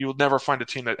you will never find a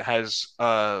team that has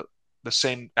the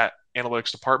same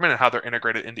analytics department and how they're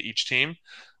integrated into each team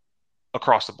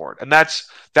across the board. And that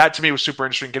to me was super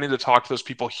interesting, getting to talk to those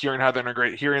people, hearing how they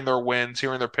integrate, hearing their wins,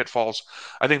 hearing their pitfalls.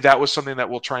 I think that was something that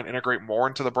we'll try and integrate more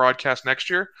into the broadcast next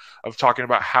year, of talking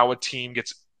about how a team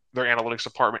gets their analytics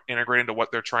department integrated into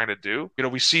what they're trying to do.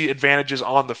 We see advantages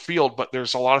on the field, but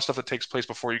there's a lot of stuff that takes place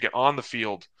before you get on the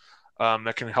field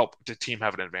that can help the team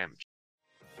have an advantage.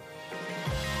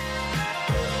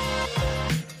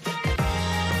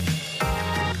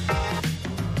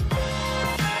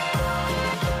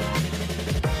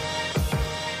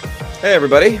 Hey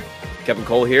everybody, Kevin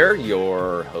Cole here,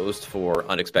 your host for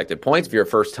Unexpected Points. If you're a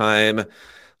first-time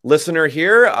listener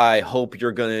here, I hope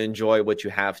you're going to enjoy what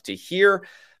you have to hear.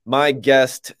 My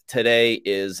guest today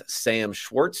is Sam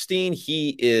Schwartzstein.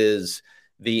 He is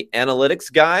the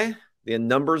analytics guy, the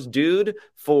numbers dude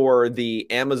for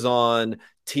the Amazon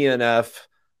TNF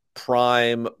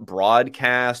Prime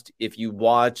broadcast. If you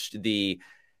watched the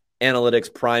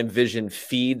Analytics Prime Vision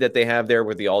feed that they have there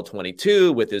with the all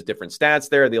 22, with his different stats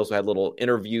there. They also had little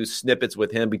interview snippets with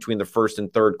him between the first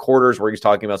and third quarters where he's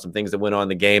talking about some things that went on in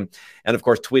the game. And of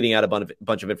course, tweeting out a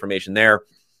bunch of information there.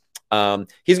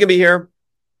 He's going to be here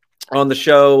on the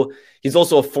show. He's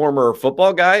also a former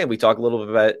football guy, and we talk a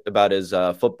little bit about his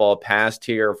football past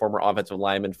here, former offensive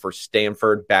lineman for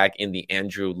Stanford back in the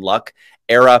Andrew Luck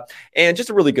era, and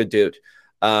just a really good dude.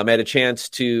 I had a chance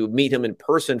to meet him in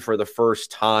person for the first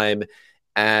time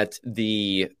at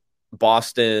the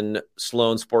Boston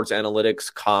Sloan Sports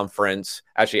Analytics Conference,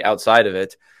 actually outside of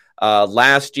it.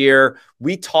 Last year,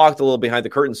 we talked a little behind the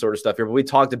curtain sort of stuff here, but we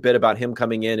talked a bit about him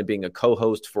coming in and being a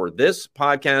co-host for this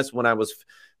podcast when I was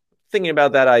thinking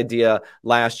about that idea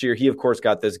last year. He, of course,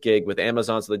 got this gig with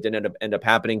Amazon, so that didn't end up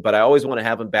happening, but I always want to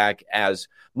have him back as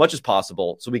much as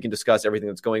possible so we can discuss everything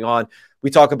that's going on.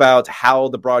 We talk about how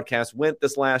the broadcast went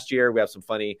this last year. We have some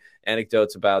funny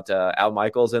anecdotes about Al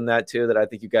Michaels in that too that I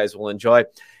think you guys will enjoy.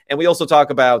 And we also talk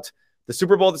about the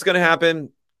Super Bowl that's going to happen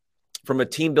from a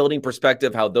team building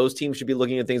perspective, how those teams should be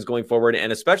looking at things going forward,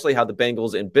 and especially how the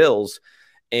Bengals and Bills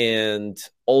and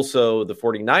also the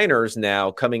 49ers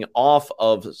now coming off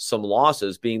of some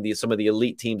losses, being some of the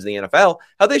elite teams in the NFL,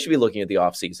 how they should be looking at the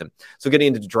offseason. So getting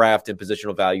into the draft and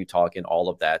positional value talk and all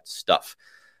of that stuff.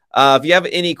 If you have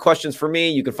any questions for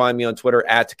me, you can find me on Twitter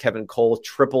at Kevin Cole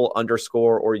 _,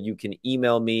 or you can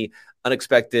email me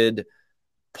unexpected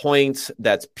points.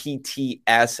 That's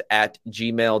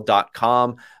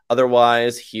pts@gmail.com.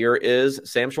 Otherwise, here is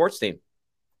Sam Schwartzstein.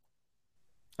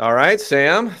 All right,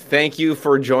 Sam, thank you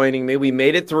for joining me. We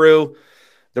made it through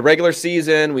the regular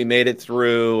season. We made it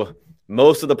through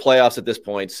most of the playoffs at this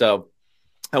point. So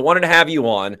I wanted to have you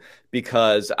on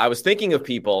because I was thinking of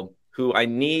people who I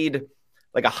need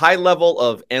like a high level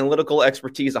of analytical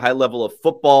expertise, a high level of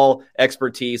football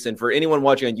expertise. And for anyone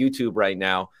watching on YouTube right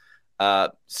now,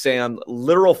 Sam,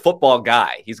 literal football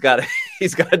guy. He's got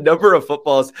a number of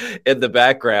footballs in the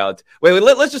background. Wait,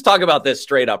 let's just talk about this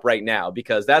straight up right now,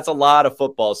 because that's a lot of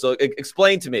football. So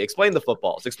explain the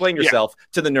footballs. Explain yourself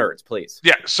to the nerds, please.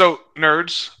 Yeah. So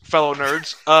fellow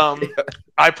nerds.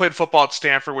 I played football at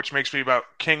Stanford, which makes me about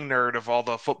king nerd of all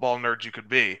the football nerds you could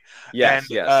be. Yes.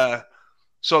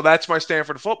 So that's my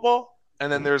Stanford football.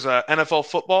 And then there's NFL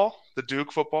football, the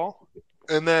Duke football.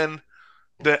 And then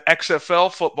the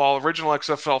XFL football, original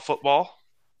XFL football.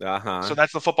 So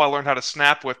that's the football I learned how to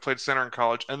snap with, played center in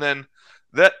college. And then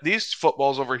these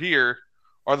footballs over here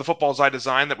are the footballs I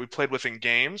designed that we played with in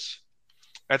games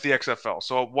at the XFL.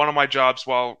 So one of my jobs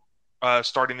while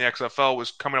starting the XFL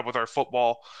was coming up with our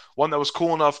football, one that was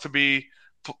cool enough to be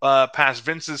past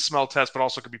Vince's smell test, but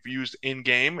also could be used in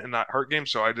game and not hurt game.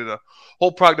 So I did a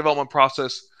whole product development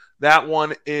process. That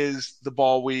one is the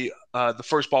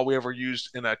first ball we ever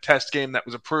used in a test game that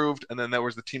was approved, and then there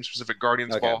was the team-specific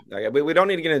Guardians ball. Okay. We don't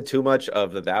need to get into too much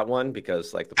of that one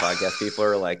because, like, the podcast people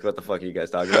are like, "What the fuck are you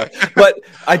guys talking about?" But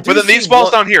then these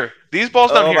balls down here,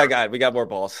 oh my god, we got more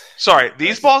balls. Sorry,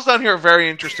 these balls down here are very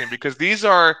interesting because these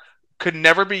could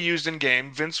never be used in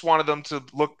game. Vince wanted them to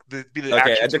be the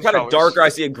actions. They're kind of darker. I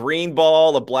see a green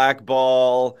ball, a black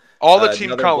ball, all the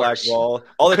team colors. Black ball.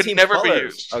 All the could team never colors. Be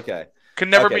used. Okay. Can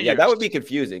never be used. Yeah, that would be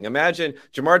confusing. Imagine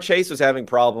Jamar Chase was having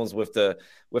problems with the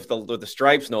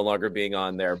stripes no longer being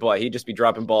on there. Boy, he'd just be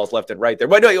dropping balls left and right there.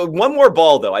 But no, one more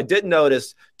ball though. I did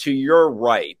notice to your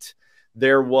right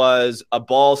there was a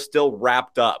ball still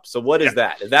wrapped up. So what is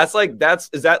that? Is that like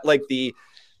the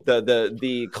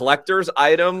collector's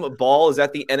item ball? Is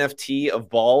that the NFT of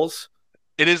balls?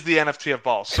 It is the NFT of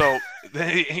balls. So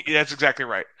that's exactly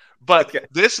right. But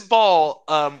This ball,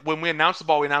 when we announced the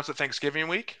ball, we announced it Thanksgiving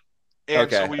week.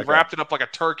 And so we wrapped it up like a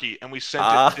turkey, and we sent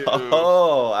it to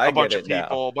a bunch of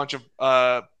people, a bunch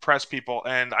of press people,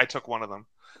 and I took one of them.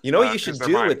 You know what you should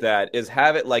do with that is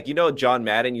have it like, John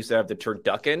Madden used to have the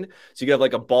turducken. So you could have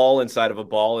like a ball inside of a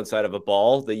ball inside of a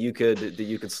ball that you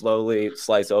could slowly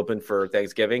slice open for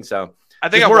Thanksgiving. So I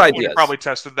think I probably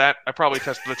tested that. I probably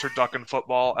tested the turducken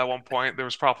football at one point. There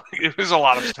was a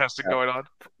lot of testing going on.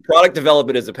 Product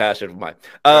development is a passion of mine.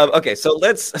 Okay, so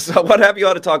I want to have you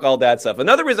on to talk all that stuff.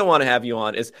 Another reason I want to have you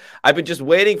on is I've been just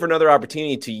waiting for another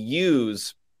opportunity to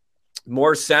use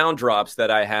more sound drops that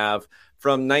I have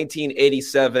from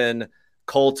 1987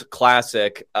 cult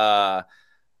classic Mel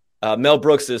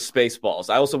Brooks's Spaceballs.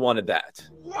 I also wanted that.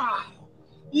 Wow.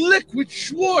 Liquid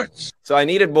Schwartz. So I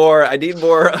need more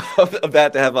of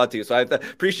that to have on too. So I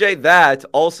appreciate that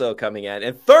also coming in.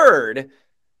 And third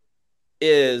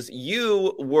is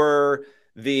you were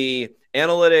the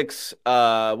analytics,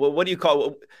 what do you call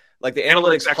it? Like the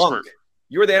analytics hunk. Expert.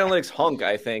 You were the analytics hunk,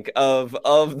 I think, of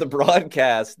the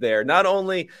broadcast there. Not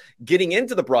only getting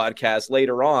into the broadcast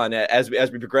later on as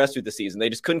we progressed through the season, they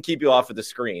just couldn't keep you off of the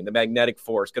screen. The magnetic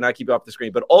force could not keep you off the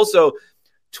screen, but also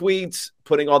tweets,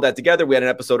 putting all that together. We had an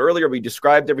episode earlier. We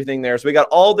described everything there. So we got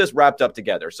all this wrapped up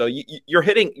together. So you're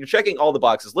checking all the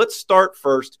boxes. Let's start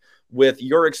first with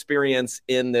your experience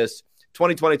in this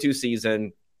 2022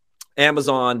 season.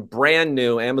 Amazon, brand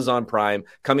new, Amazon Prime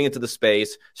coming into the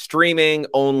space, streaming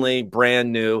only,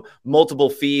 brand new, multiple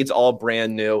feeds, all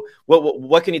brand new.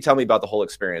 What can you tell me about the whole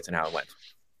experience and how it went?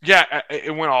 Yeah,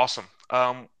 it went awesome.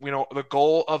 The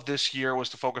goal of this year was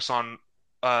to focus on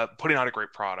putting out a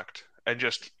great product and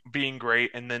just being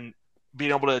great, and then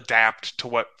being able to adapt to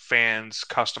what fans,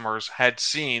 customers had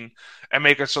seen and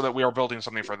make it so that we are building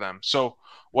something for them. So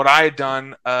what I had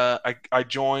done, I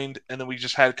joined, and then we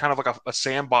just had kind of like a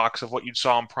sandbox of what you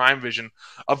saw in Prime Vision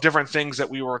of different things that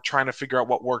we were trying to figure out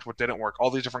what worked, what didn't work,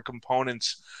 all these different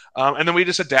components. And then we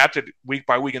just adapted week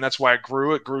by week. And that's why it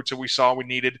grew till we saw we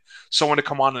needed someone to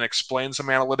come on and explain some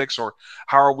analytics, or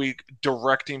how are we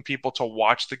directing people to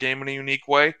watch the game in a unique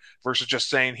way versus just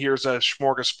saying, here's a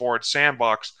smorgasbord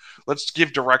sandbox. Let's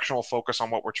give directional focus on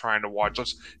what we're trying to watch.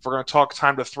 If we're going to talk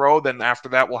time to throw, then after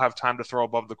that, we'll have time to throw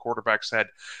above the quarterback's head.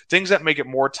 Things that make it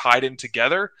more tied in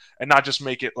together and not just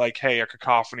make it like, hey, a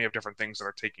cacophony of different things that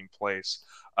are taking place.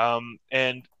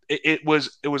 And it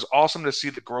was awesome to see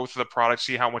the growth of the product,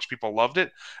 see how much people loved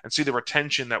it, and see the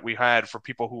retention that we had for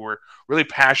people who were really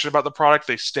passionate about the product.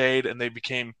 They stayed, and they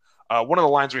became one of the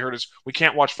lines we heard is, we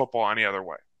can't watch football any other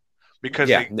way. Because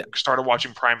they started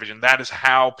watching Prime Vision. That is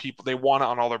how they want it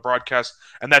on all their broadcasts,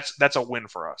 and that's a win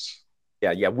for us.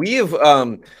 Yeah. We have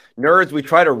nerds. We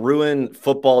try to ruin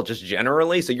football just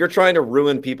generally. So you're trying to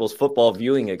ruin people's football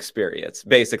viewing experience,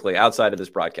 basically, outside of this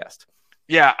broadcast.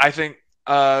 Yeah, I think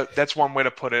that's one way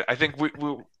to put it. I think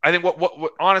I think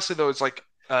what honestly though is like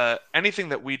anything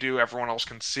that we do, everyone else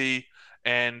can see.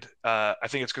 And I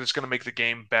think it's going to make the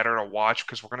game better to watch,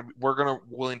 because we're gonna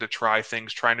willing to try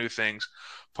new things,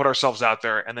 put ourselves out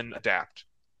there, and then adapt.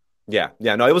 Yeah,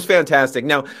 no, it was fantastic.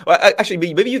 Now, actually,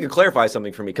 maybe you could clarify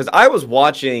something for me, because I was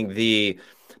watching the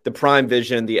Prime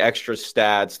Vision, the extra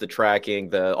stats, the tracking,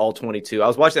 the all 22. I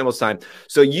was watching that most time.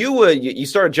 So you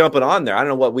started jumping on there. I don't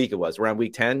know what week it was, around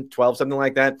week 10, 12, something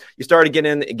like that. You started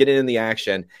getting in the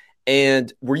action.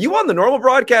 And were you on the normal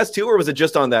broadcast too, or was it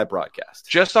just on that broadcast?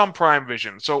 Just on Prime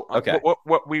Vision. So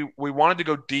what we wanted to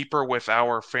go deeper with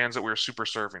our fans that we were super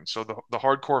serving. So the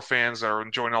hardcore fans that are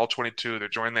enjoying all 22, they're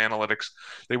enjoying the analytics,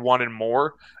 they wanted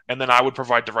more. And then I would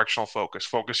provide directional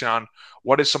focusing on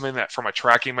what is something that from a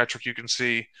tracking metric you can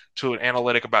see, to an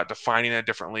analytic about defining it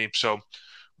differently. So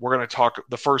we're going to talk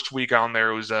the first week on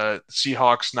there was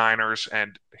Seahawks, Niners,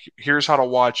 and here's how to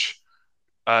watch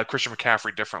Christian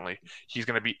McCaffrey differently. He's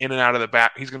going to be in and out of the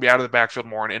back. He's going to be out of the backfield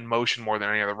more and in motion more than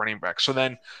any other running back. So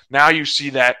then now you see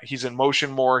that he's in motion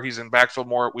more. He's in backfield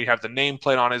more. We have the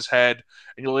nameplate on his head,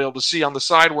 and you'll be able to see on the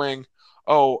side wing,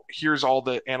 oh, here's all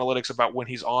the analytics about when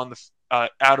he's on the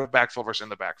out of backfield versus in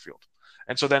the backfield.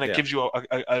 And so then it gives you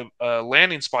a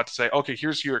landing spot to say, okay,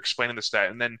 here's you explaining the stat.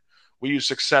 And then we use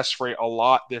success rate a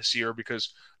lot this year,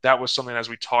 because that was something, as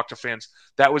we talk to fans,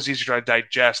 that was easier to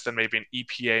digest than maybe an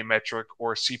EPA metric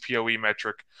or a CPOE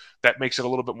metric. That makes it a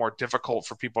little bit more difficult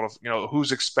for people to,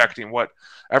 who's expecting what.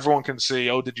 Everyone can see,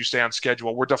 oh, did you stay on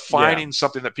schedule? We're defining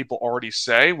something that people already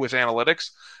say with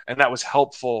analytics, and that was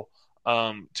helpful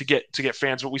to get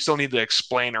fans, but we still need to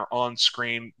explain or on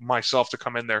screen myself to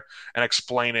come in there and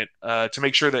explain it to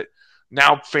make sure that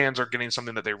now fans are getting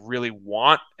something that they really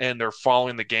want, and they're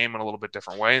following the game in a little bit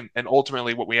different way. And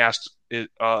ultimately what we asked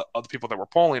other people that were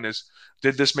polling is,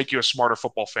 did this make you a smarter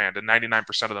football fan? And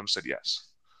 99% of them said yes.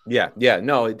 Yeah.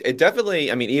 No, it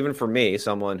definitely, I mean, even for me,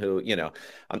 someone who,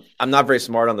 I'm not very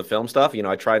smart on the film stuff.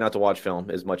 I try not to watch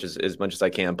film as much as I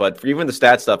can, but for even the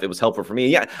stat stuff, it was helpful for me.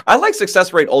 Yeah. I like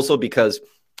success rate also because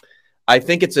I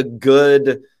think it's a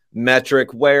good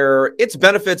metric where its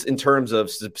benefits in terms of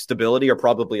stability are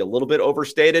probably a little bit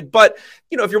overstated. But,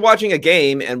 if you're watching a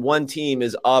game and one team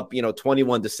is up,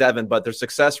 21-7, but their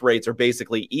success rates are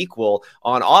basically equal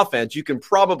on offense, you can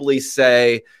probably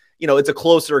say, it's a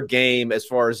closer game as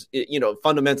far as,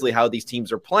 fundamentally how these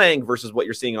teams are playing versus what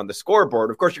you're seeing on the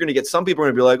scoreboard. Of course, you're going to get some people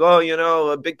are going to be like,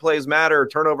 oh, big plays matter,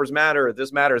 turnovers matter,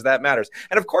 this matters, that matters.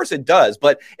 And of course it does,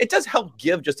 but it does help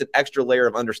give just an extra layer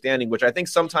of understanding, which I think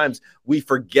sometimes we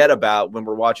forget about when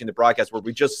we're watching the broadcast, where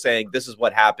we're just saying this is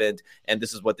what happened and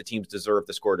this is what the teams deserve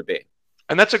the score to be.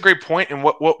 And that's a great point. And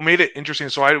what made it interesting,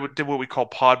 so I did what we call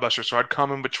podbusters. So I'd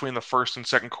come in between the first and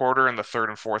second quarter and the third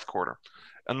and fourth quarter.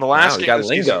 And the last game, got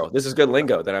lingo. Season, this is good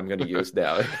lingo that I'm going to use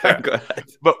now. Go ahead.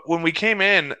 But when we came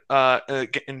in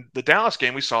the Dallas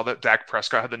game, we saw that Dak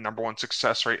Prescott had the number one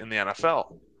success rate in the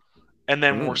NFL. And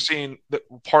then we're seeing that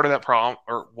part of that problem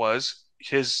was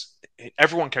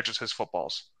everyone catches his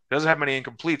footballs. He doesn't have many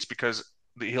incompletes because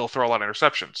he'll throw a lot of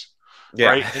interceptions.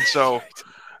 Yeah. Right. And so,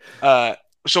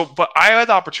 but I had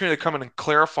the opportunity to come in and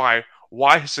clarify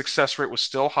why his success rate was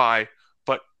still high,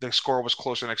 but the score was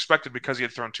closer than expected because he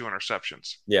had thrown 2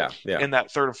 interceptions. Yeah. In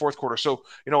that third and fourth quarter. So,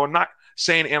 I'm not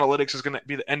saying analytics is going to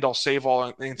be the end all save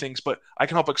all and things, but I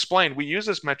can help explain. We use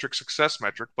this metric, success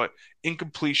metric, but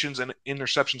incompletions and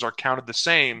interceptions are counted the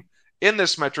same in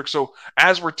this metric. So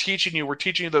as we're teaching you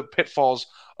the pitfalls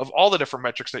of all the different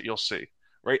metrics that you'll see.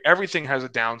 Right, everything has a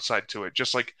downside to it.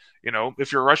 Just like,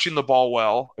 if you're rushing the ball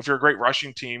well, if you're a great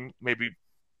rushing team, maybe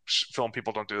film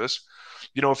people don't do this.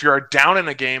 If you're down in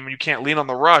a game and you can't lean on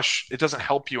the rush, it doesn't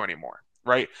help you anymore,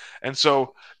 right? And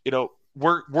so,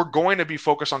 we're going to be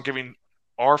focused on giving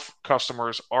our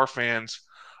customers, our fans,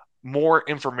 more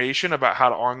information about how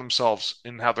to arm themselves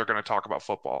and how they're going to talk about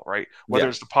football, right? Whether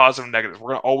it's the positive and negative, we're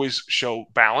going to always show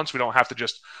balance. We don't have to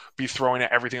just be throwing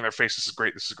at everything in their face. This is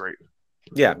great. This is great.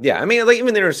 Yeah. I mean, like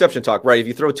even the interception talk, right? If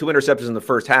you throw 2 interceptions in the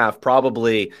first half,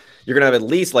 probably you're going to have at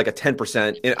least like a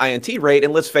 10% INT rate.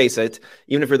 And let's face it,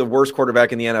 even if you're the worst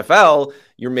quarterback in the NFL,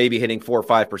 you're maybe hitting 4 or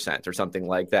 5% or something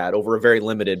like that over a very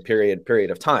limited period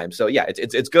of time. So yeah,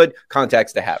 it's good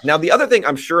context to have. Now, the other thing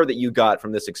I'm sure that you got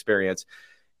from this experience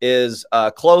is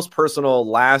close, personal,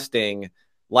 lasting,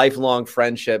 lifelong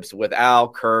friendships with Al,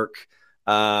 Kirk,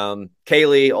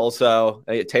 Kaylee, also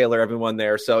Taylor, everyone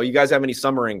there. So you guys have any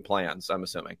summering plans, I'm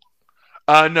assuming?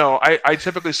 No, I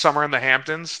typically summer in the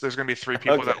Hamptons. There's going to be 3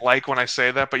 people that like when I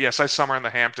say that, but yes, I summer in the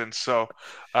Hamptons. So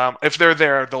if they're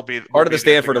there, they'll be part of the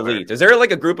Stanford Elite. Is there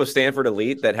like a group of Stanford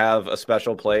Elite that have a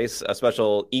special place, a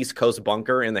special East Coast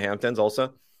bunker in the Hamptons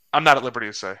also? I'm not at liberty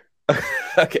to say.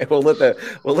 Okay, we'll let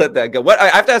that go. What I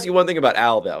have to ask you one thing about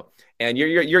Al though, and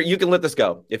you can let this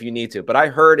go if you need to. But I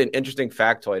heard an interesting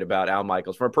factoid about Al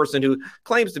Michaels from a person who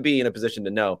claims to be in a position to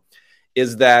know,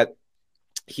 is that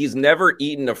he's never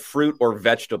eaten a fruit or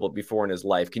vegetable before in his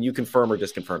life. Can you confirm or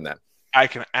disconfirm that? I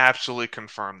can absolutely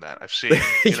confirm that. I've seen.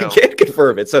 You can't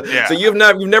confirm it. So you've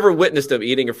never witnessed him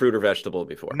eating a fruit or vegetable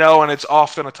before. No, and it's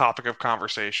often a topic of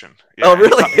conversation. Yeah, oh,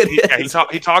 really?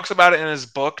 He talks about it in his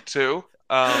book too.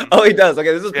 He does.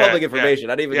 Okay, this is public information.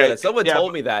 I didn't even get it. Someone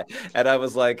told me that, and I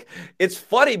was like, it's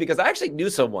funny because I actually knew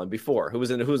someone before who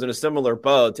was in a similar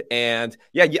boat, and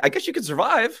I guess you could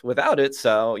survive without it.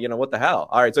 So what the hell?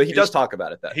 All right, so he does talk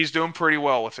about it then. He's doing pretty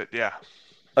well with it. Yeah.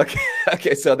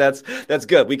 Okay. So that's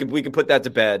good. We can put that to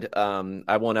bed.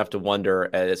 I won't have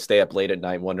to stay up late at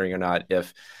night wondering or not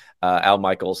if Al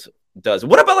Michaels does.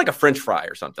 What about like a French fry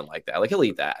or something like that? Like he'll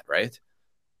eat that, right?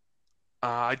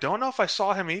 I don't know if I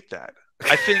saw him eat that.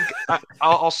 I think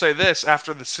I'll say this: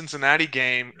 after the Cincinnati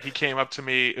game, he came up to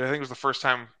me. I think it was the first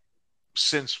time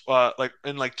since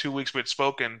in 2 weeks we had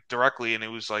spoken directly, and it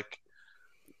was like,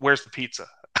 "Where's the pizza?"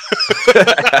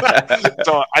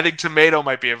 So I think tomato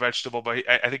might be a vegetable, but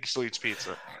I think he still eats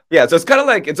pizza. Yeah, so it's kind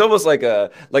of it's almost like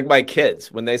my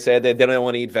kids when they say they don't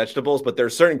want to eat vegetables, but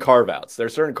there's certain carve outs.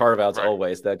 There's certain carve outs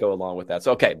always that go along with that.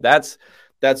 So okay, that's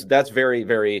very,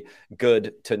 very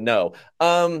good to know.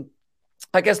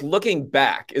 I guess looking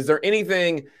back, is there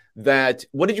anything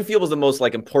what did you feel was the most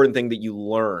important thing that you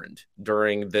learned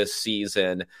during this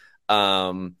season?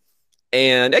 And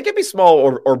it could be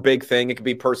small or big thing. It could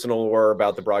be personal or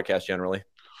about the broadcast generally.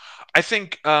 I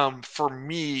think for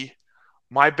me,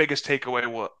 my biggest takeaway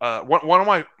was one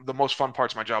of the most fun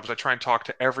parts of my job is I try and talk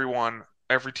to everyone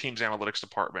every team's analytics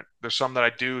department. There's some that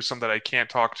I do, some that I can't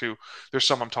talk to. There's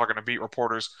some I'm talking to beat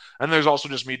reporters. And there's also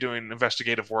just me doing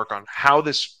investigative work on how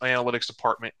this analytics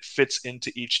department fits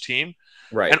into each team.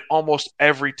 Right. And almost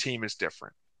every team is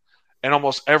different. And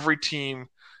almost every team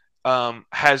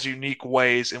has unique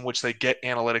ways in which they get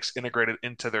analytics integrated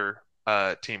into their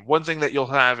team. One thing that you'll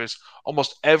have is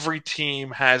almost every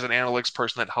team has an analytics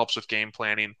person that helps with game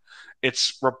planning.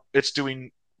 It's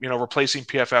doing, replacing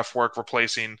PFF work,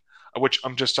 which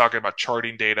I'm just talking about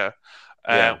charting data,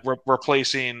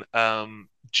 replacing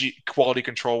quality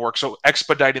control work. So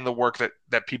expediting the work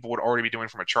that people would already be doing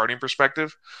from a charting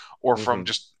perspective or from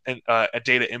just a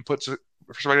data input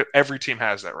perspective. Every team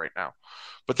has that right now,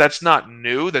 but that's not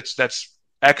new. That's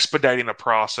expediting a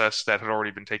process that had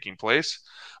already been taking place.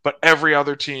 But every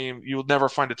other team, you will never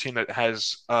find a team that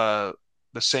has the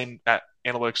same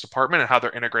analytics department and how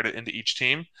they're integrated into each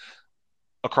team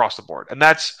across the board. And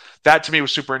that to me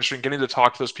was super interesting, getting to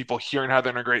talk to those people, hearing how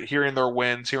they're integrated, hearing their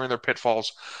wins, hearing their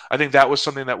pitfalls. I think that was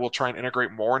something that we'll try and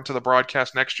integrate more into the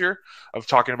broadcast next year, of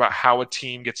talking about how a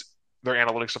team gets their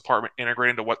analytics department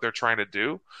integrated into what they're trying to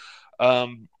do.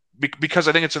 Because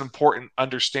I think it's an important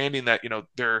understanding that,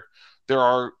 there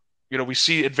are, we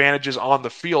see advantages on the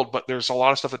field, but there's a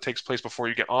lot of stuff that takes place before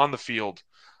you get on the field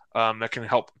that can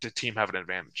help the team have an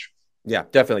advantage. Yeah,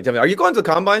 definitely. Are you going to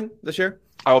the Combine this year?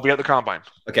 I will be at the Combine.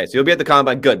 Okay, so you'll be at the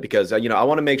Combine. Good, because I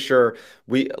want to make sure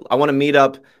I want to meet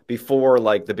up before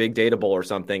like the big Data Bowl or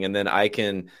something, and then I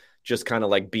can just kind of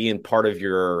like be in part of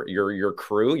your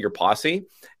crew, your posse,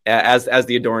 as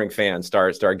the adoring fans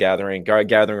start gathering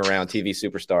around TV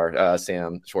superstar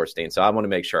Sam Schwartzstein. So I want to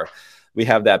make sure we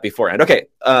have that beforehand. Okay,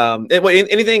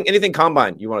 anything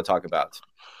Combine you want to talk about?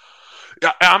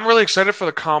 Yeah, I'm really excited for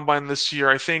the Combine this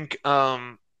year. I think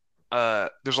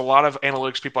there's a lot of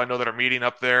analytics people I know that are meeting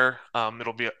up there.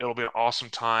 It'll be an awesome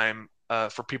time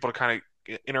for people to kind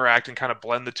of interact and kind of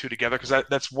blend the two together, because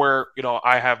that's where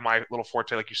I have my little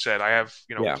forte. Like you said, I have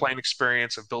playing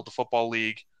experience. I've built a football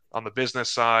league on the business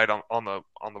side, on the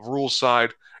rules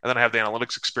side, and then I have the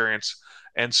analytics experience.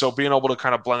 And so being able to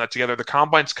kind of blend that together, the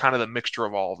Combine's kind of the mixture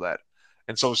of all of that.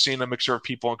 And so seeing a mixture of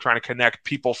people and trying to connect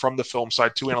people from the film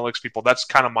side to analytics people, that's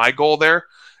kind of my goal there,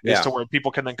 is to where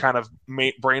people can then kind of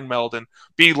brain meld and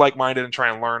be like-minded and try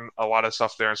and learn a lot of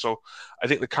stuff there. And so I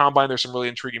think the Combine, there's some really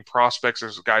intriguing prospects.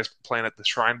 There's guys playing at the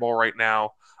Shrine Bowl right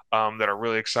now that are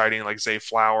really exciting, like Zay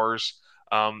Flowers,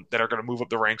 that are going to move up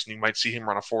the ranks, and you might see him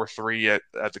run a 4.3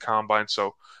 at the Combine.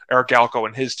 So Eric Galko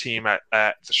and his team at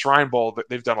the Shrine Bowl,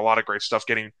 they've done a lot of great stuff,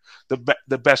 getting the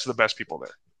best of the best people there.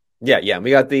 Yeah. We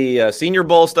got the Senior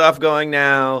Bowl stuff going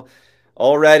now.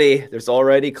 There's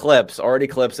already clips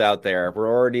out there. We're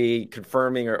already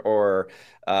confirming or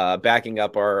backing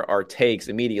up our takes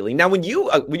immediately. Now, when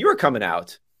you were coming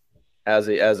out as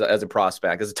a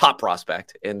prospect, as a top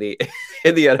prospect in the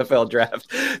NFL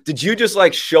draft, did you just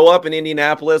like show up in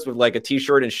Indianapolis with like a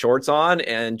t-shirt and shorts on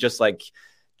and just like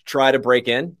try to break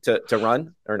in to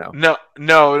run, or no?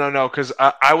 No, because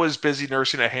I was busy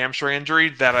nursing a hamstring injury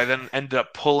that I then ended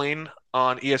up pulling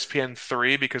on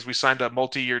ESPN3, because we signed a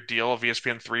multi-year deal of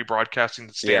ESPN3 broadcasting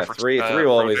the Stanford. Three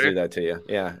will always do that to you.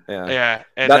 Yeah.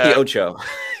 And, not the Ocho.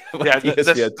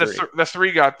 The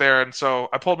three got there, and so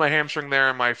I pulled my hamstring there,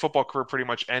 and my football career pretty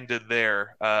much ended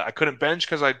there. I couldn't bench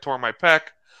because I tore my pec.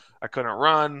 I couldn't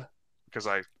run because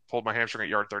I pulled my hamstring at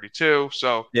yard 32.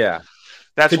 So yeah,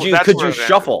 could you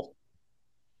shuffle?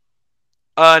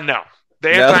 No. The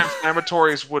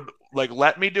anti-inflammatories would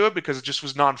let me do it because it just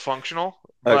was non-functional.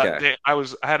 But okay. I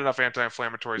had enough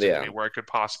anti-inflammatories in me where I could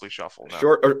possibly shuffle. No.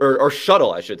 Short or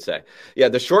shuttle, I should say. Yeah,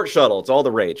 the short shuttle. It's all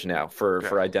the rage now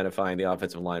for identifying the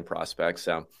offensive line prospects.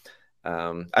 So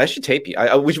I should tape you.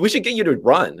 We should get you to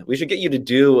run. We should get you to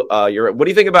do your. What do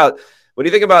you think about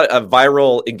a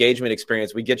viral engagement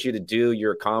experience? We get you to do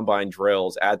your Combine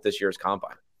drills at this year's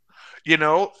Combine.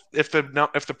 If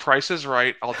the price is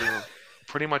right, I'll do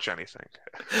pretty much anything.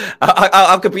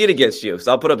 I'll compete against you,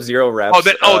 so I'll put up 0 reps.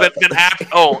 If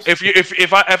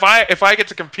I get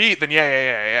to compete, then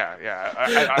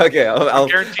yeah. Okay, I'll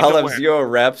have 0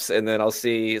 reps, and then I'll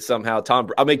see somehow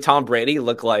I'll make Tom Brady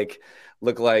look like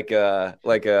the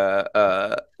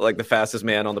fastest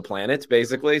man on the planet,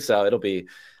 basically. So it'll be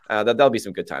that'll be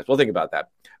some good times. We'll think about that.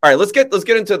 All right, let's get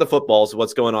into the football. So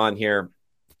what's going on here?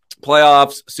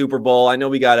 Playoffs, Super Bowl. I know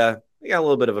we got a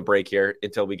little bit of a break here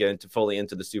until we get fully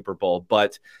into the Super Bowl,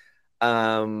 but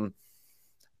I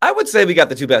would say we got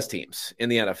the 2 best teams in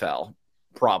the NFL,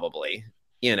 probably.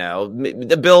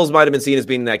 The Bills might have been seen as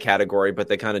being in that category, but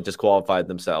they kind of disqualified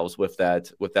themselves with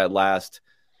that last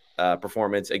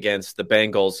performance against the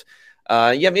Bengals.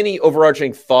 You have any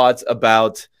overarching thoughts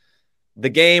about the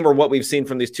game or what we've seen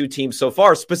from these two teams so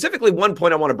far. Specifically, one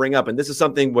point I want to bring up, and this is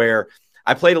something where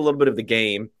I played a little bit of the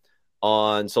game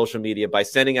on social media by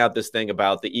sending out this thing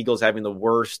about the Eagles having the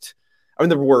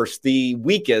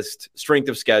weakest strength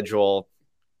of schedule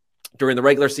during the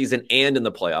regular season and in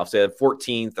the playoffs. They had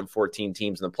 14th of 14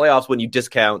 teams in the playoffs when you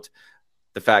discount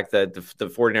the fact that the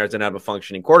 49ers didn't have a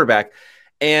functioning quarterback.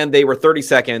 And they were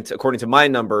 32nd, according to my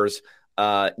numbers,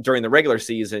 during the regular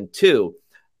season, too.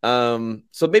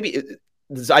 So maybe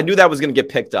I knew that was going to get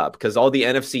picked up because all the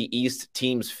NFC East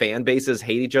teams' fan bases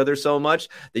hate each other so much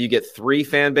that you get three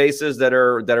fan bases that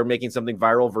are making something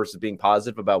viral versus being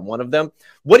positive about one of them.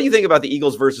 What do you think about the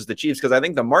Eagles versus the Chiefs? Because I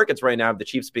think the markets right now have the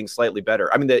Chiefs being slightly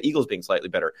better. I mean, the Eagles being slightly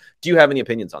better. Do you have any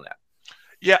opinions on that?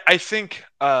 Yeah, I think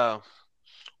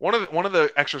one of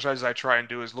the exercises I try and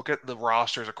do is look at the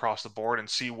rosters across the board and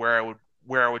see where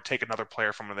I would take another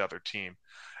player from the other team,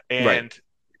 and right.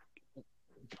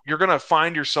 You're going to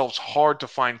find yourselves hard to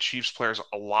find Chiefs players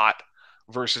a lot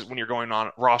versus when you're going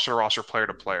on roster player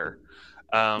to player.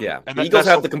 And the Eagles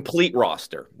have the complete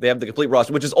roster. They have the complete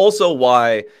roster, which is also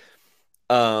why,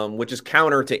 which is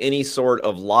counter to any sort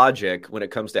of logic when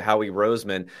it comes to Howie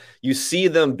Roseman. You see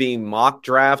them being mock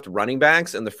draft running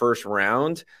backs in the first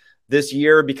round this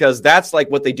year because that's like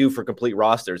what they do for complete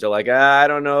rosters. They're like, I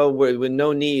don't know, with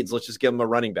no needs, let's just give them a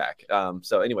running back.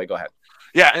 So anyway, go ahead.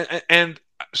 Yeah, and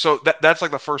so that's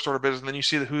like the first order of business. And then you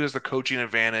see who has the coaching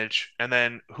advantage, and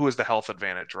then who is the health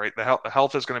advantage, right? The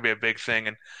health is going to be a big thing,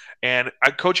 and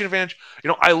coaching advantage.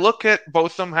 I look at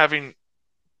both of them having.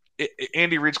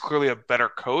 Andy Reid's clearly a better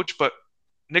coach, but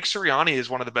Nick Sirianni is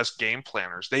one of the best game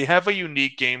planners. They have a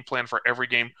unique game plan for every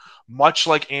game, much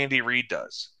like Andy Reid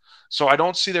does. So I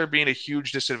don't see there being a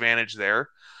huge disadvantage there.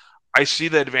 I see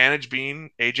the advantage being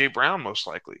A.J. Brown most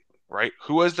likely. Right?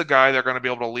 Who is the guy they're going to be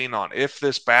able to lean on if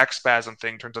this back spasm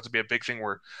thing turns out to be a big thing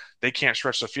where they can't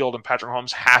stretch the field and Patrick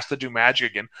Mahomes has to do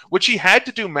magic again, which he had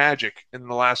to do magic in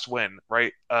the last win,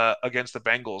 right, against the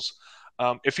Bengals.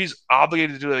 If he's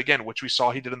obligated to do it again, which we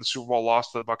saw he did in the Super Bowl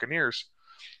loss to the Buccaneers,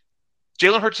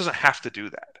 Jalen Hurts doesn't have to do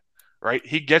that, right?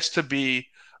 He gets to be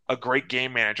a great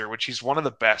game manager, which he's one of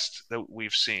the best that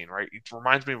we've seen, right? It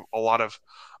reminds me of a lot of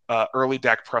early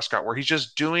Dak Prescott, where he's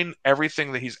just doing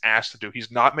everything that he's asked to do.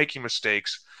 He's not making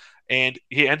mistakes, and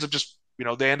he ends up just,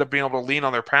 they end up being able to lean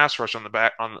on their pass rush on the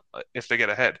back if they get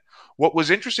ahead. What was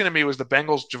interesting to me was the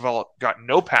Bengals got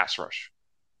no pass rush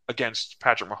against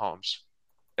Patrick Mahomes,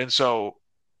 and so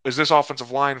is this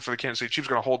offensive line for the Kansas City Chiefs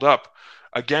going to hold up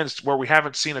against where we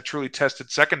haven't seen a truly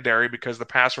tested secondary because the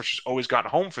pass rush has always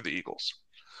gotten home for the Eagles,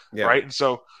 right? And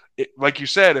so, like you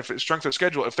said, if it's strength of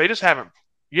schedule, if they just haven't.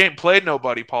 You ain't played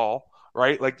nobody, Paul,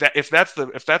 right? Like that. If that's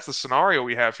the scenario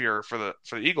we have here for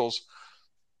the Eagles,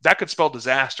 that could spell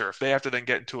disaster if they have to then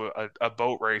get into a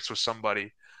boat race with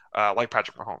somebody like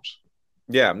Patrick Mahomes.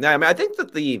 Yeah, I mean, I think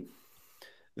that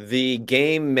the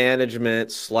game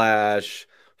management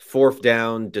 / fourth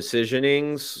down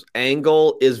decisionings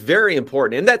angle is very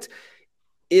important, and that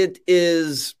it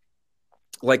is.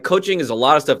 Like coaching is a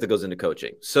lot of stuff that goes into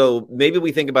coaching. So maybe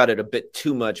we think about it a bit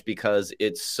too much because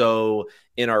it's so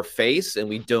in our face and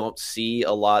we don't see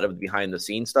a lot of behind the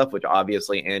scenes stuff, which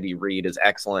obviously Andy Reid is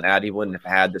excellent at. He wouldn't have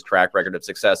had this track record of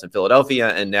success in Philadelphia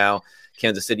and now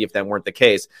Kansas City if that weren't the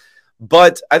case.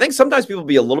 But I think sometimes people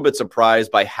be a little bit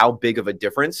surprised by how big of a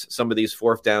difference some of these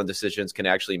fourth down decisions can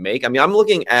actually make. I mean, I'm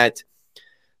looking at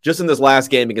just in this last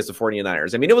game against the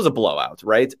 49ers. I mean, it was a blowout,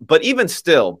 right? But even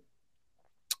still,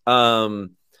 the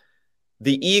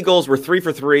Eagles were 3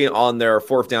 for 3 on their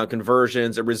fourth down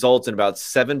conversions. It results in about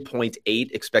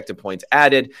 7.8 expected points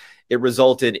added. It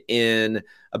resulted in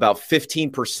about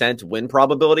 15% win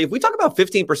probability. If we talk about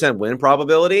 15% win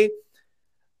probability,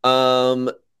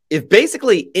 if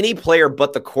basically any player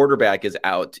but the quarterback is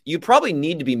out, you probably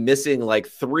need to be missing like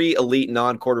 3 elite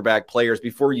non-quarterback players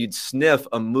before you'd sniff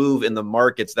a move in the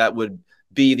markets that would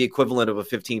be the equivalent of a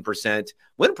 15%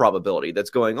 win probability that's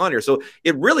going on here. So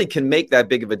it really can make that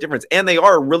big of a difference. And they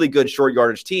are a really good short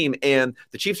yardage team. And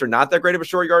the Chiefs are not that great of a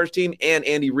short yardage team. And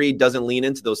Andy Reid doesn't lean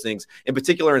into those things, in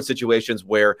particular in situations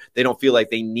where they don't feel like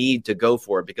they need to go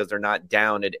for it because they're not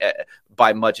down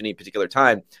by much any particular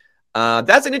time.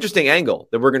 That's an interesting angle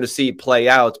that we're going to see play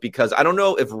out because I don't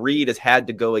know if Reid has had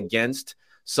to go against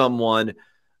someone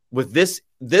with this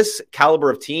caliber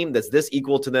of team that's this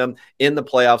equal to them in the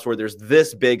playoffs where there's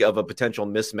this big of a potential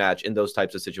mismatch in those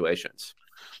types of situations.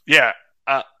 Yeah.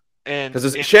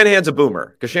 Because Shanahan's a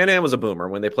boomer. Because Shanahan was a boomer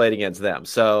when they played against them.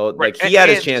 So right. He had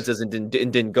his chances and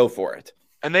didn't go for it.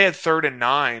 And they had 3rd and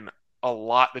 9 a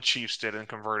lot the Chiefs did and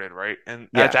converted, right? And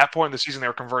at that point in the season, they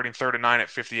were converting 3rd and 9 at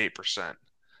 58%.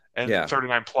 And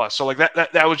 39 plus. So like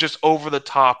that was just over the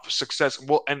top success.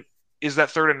 Well, and is that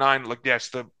 3rd and 9, like, yes,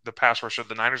 the pass rush of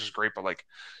the Niners is great, but like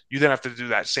you then have to do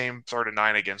that same 3rd and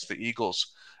 9 against the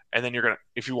Eagles. And then you're going to,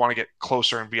 if you want to get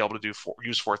closer and be able to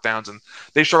use 4th downs, and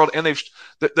they struggled. And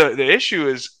the issue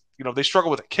is, they struggle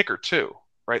with a kicker too,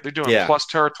 right? They're doing plus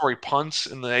territory punts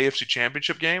in the AFC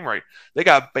Championship game, right? They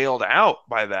got bailed out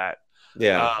by that.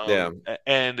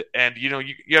 And you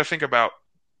got to think about,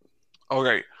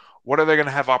 okay, what are they going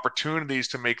to have opportunities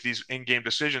to make these in-game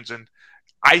decisions? And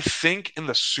I think in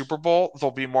the Super Bowl,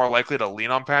 they'll be more likely to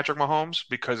lean on Patrick Mahomes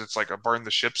because it's like a burn the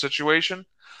ship situation.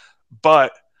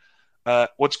 But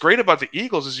what's great about the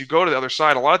Eagles is you go to the other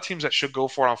side. A lot of teams that should go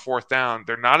for it on 4th down,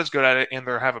 they're not as good at it, and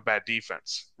they have a bad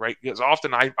defense, right? Because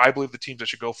often I believe the teams that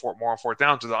should go for it more on 4th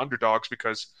downs are the underdogs,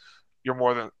 because you're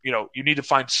more than, you need to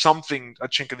find something, a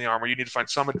chink in the armor. You need to find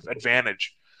some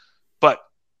advantage. But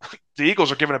the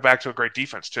Eagles are giving it back to a great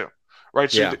defense too,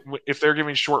 right? So if they're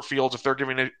giving short fields, if they're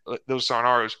giving those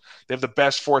scenarios, they have the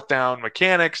best 4th down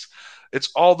mechanics.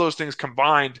 It's all those things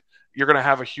combined. You're going to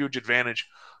have a huge advantage.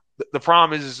 The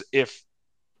problem is if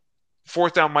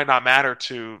 4th down might not matter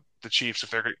to the Chiefs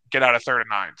if they're going to get out of 3rd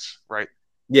and 9s, right?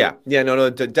 Yeah, no,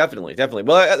 definitely.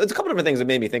 Well, there's a couple different things that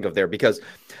made me think of there, because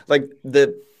like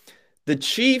the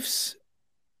Chiefs,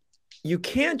 you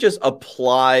can't just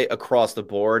apply across the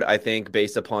board, I think,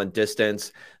 based upon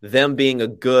distance, them being a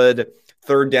good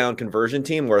 3rd down conversion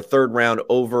team or a 3rd round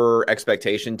over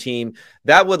expectation team.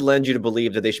 That would lend you to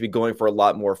believe that they should be going for a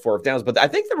lot more 4th downs. But I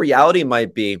think the reality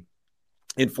might be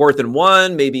in 4th and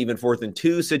 1, maybe even 4th and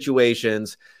 2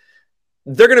 situations,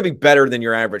 they're going to be better than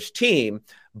your average team.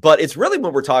 But it's really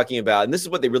what we're talking about, and this is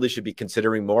what they really should be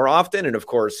considering more often. And of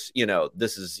course,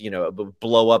 this is,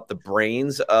 blow up the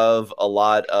brains of a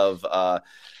lot of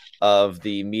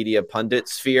the media pundit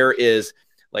sphere, is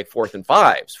like 4th and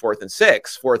 5s, 4th and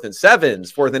 6, 4th and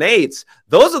 7s, 4th and 8s.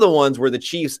 Those are the ones where the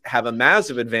Chiefs have a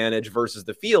massive advantage versus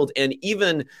the field. And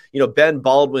even, Ben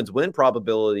Baldwin's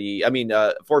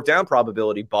 4th down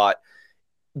probability bot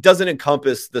doesn't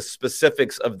encompass the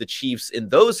specifics of the Chiefs in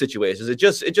those situations. It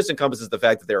just encompasses the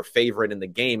fact that they're a favorite in the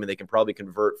game and they can probably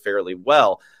convert fairly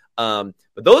well. But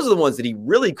those are the ones that he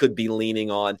really could be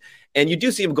leaning on. And you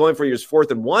do see him going for his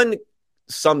 4th and 1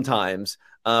 sometimes,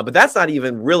 but that's not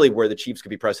even really where the Chiefs could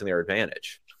be pressing their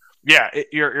advantage. Yeah,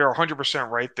 you're 100%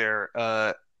 right there.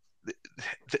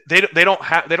 They don't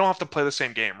have to play the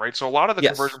same game, right? So a lot of the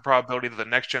conversion probability that the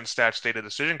Next Gen Stats Data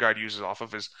Decision Guide uses off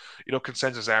of is,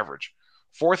 consensus average.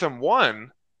 4th and 1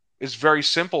 is very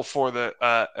simple for the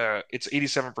it's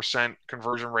 87%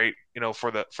 conversion rate,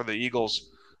 for the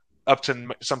Eagles, up to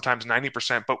sometimes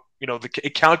 90%, but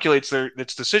it calculates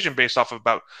its decision based off of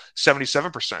about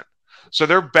 77%. So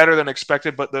they're better than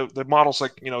expected, but the model's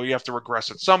like, you have to regress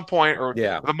at some point, or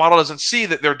the model doesn't see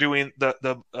that they're doing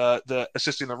the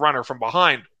assisting the runner from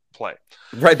behind play.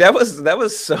 Right. That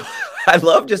was so. I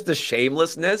love just the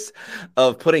shamelessness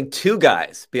of putting 2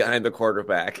 guys behind the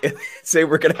quarterback and say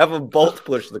we're going to have them both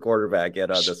push the quarterback in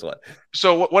on this one.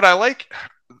 So what I like,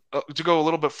 to go a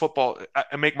little bit football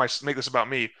and make this about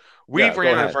me. We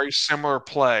ran a very similar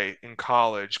play in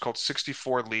college called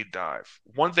 64 lead dive.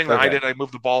 One thing that I did, I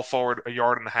moved the ball forward 1.5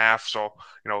 yards. So,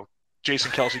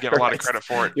 Jason Kelce get a lot of credit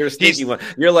for it. You're a sneaky one.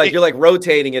 You're like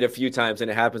rotating it a few times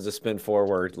and it happens to spin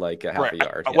forward like a half a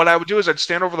yard. What I would do is I'd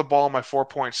stand over the ball in my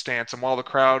 4-point stance, and while the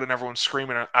crowd and everyone's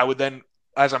screaming, I would then,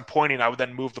 as I'm pointing, I would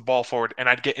then move the ball forward, and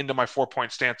I'd get into my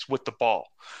 4-point stance with the ball.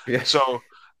 Yeah. So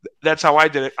that's how I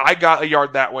did it. I got a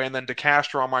yard that way, and then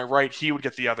DeCastro on my right, he would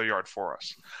get the other yard for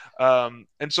us.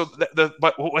 And so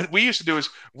but what we used to do is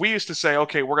we used to say,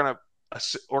 okay, we're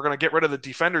gonna get rid of the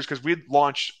defenders because we'd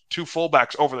launch 2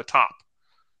 fullbacks over the top.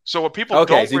 So what people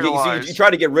don't realize, you try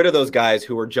to get rid of those guys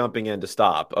who are jumping in to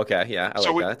stop. Okay, yeah, I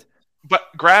like that. But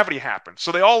gravity happened,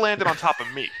 so they all landed on top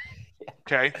of me.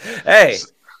 Okay, hey,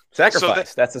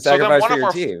 sacrifice. That's a sacrifice for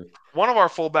your team. One of our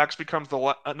fullbacks becomes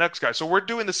the next guy. So we're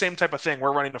doing the same type of thing.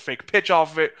 We're running a fake pitch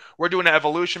off of it. We're doing an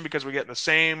evolution because we get in the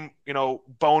same,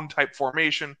 bone type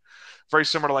formation, very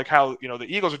similar to like how the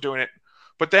Eagles are doing it.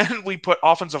 But then we put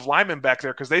offensive linemen back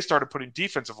there because they started putting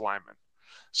defensive linemen.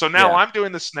 So now I'm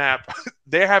doing the snap.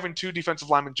 They're having 2 defensive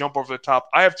linemen jump over the top.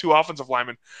 I have 2 offensive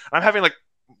linemen. I'm having like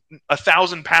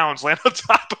 1,000 pounds land on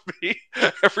top of me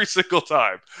every single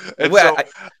time. And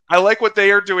I like what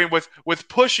they are doing with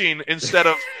pushing instead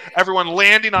of everyone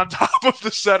landing on top of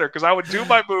the center, because I would do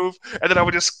my move and then I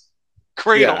would just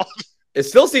cradle. Yeah. It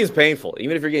still seems painful,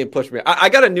 even if you're getting pushed. I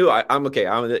got a new. I'm okay.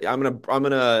 I'm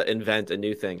gonna invent a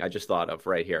new thing I just thought of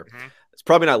right here. Mm-hmm. It's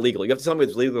probably not legal. You have to tell me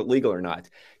if it's legal or not.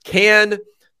 Can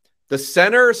the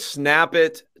center snap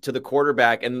it to the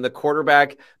quarterback, and then the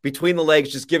quarterback between the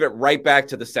legs just give it right back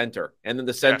to the center, and then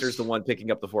the center is the one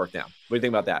picking up the 4th down? What do you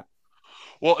think about that?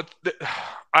 Well,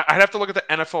 I'd have to look at the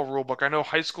NFL rulebook. I know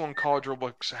high school and college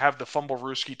rulebooks have the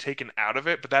fumblerooski taken out of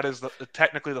it, but that is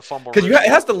technically the fumblerooski. Because it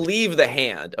has to leave the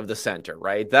hand of the center,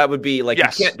 right? That would be like,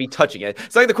 yes. You can't be touching it.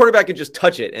 It's like the quarterback can just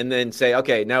touch it and then say,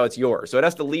 okay, now it's yours. So it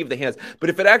has to leave the hands.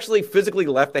 But if it actually physically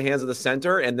left the hands of the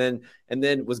center and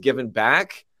then was given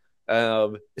back,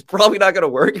 it's probably not going to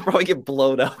work. You probably get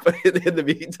blown up in the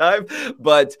meantime.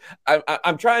 But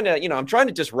I'm trying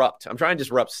to disrupt. I'm trying to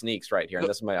disrupt sneaks right here, and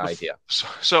that's my idea.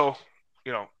 So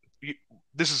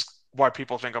this is why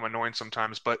people think I'm annoying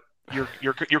sometimes, but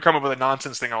you're coming up with a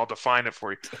nonsense thing. I'll define it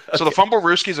for you. Okay. So the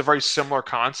fumblerooski is a very similar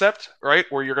concept, right?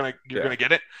 Where you're gonna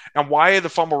get it. And why the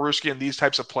fumblerooski in these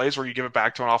types of plays where you give it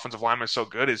back to an offensive lineman is so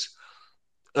good is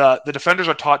the defenders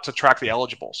are taught to track the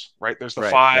eligibles, right? There's the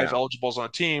five eligibles on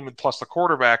the team and plus the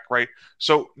quarterback, right?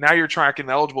 So now you're tracking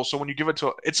the eligibles. So when you give it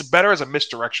to it's better as a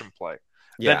misdirection play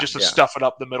than just to stuff it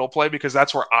up the middle play, because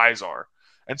that's where eyes are.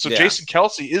 And so Jason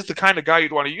Kelce is the kind of guy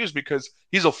you'd want to use because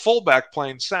he's a fullback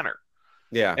playing center.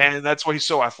 Yeah. And that's why he's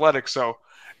so athletic. So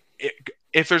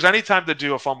if there's any time to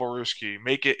do a fumblerooski,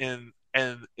 make it in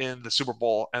the Super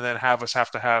Bowl, and then have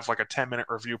to have like a 10-minute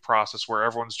review process where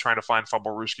everyone's trying to find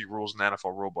fumblerooski rules in the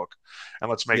NFL rulebook. And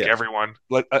let's make everyone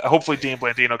hopefully Dean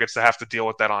Blandino gets to have to deal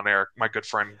with that on air. My good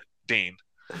friend Dean.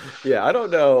 Yeah, I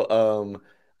don't know.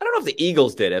 I don't know if the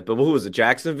Eagles did it, but who was it?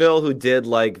 Jacksonville, who did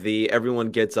like everyone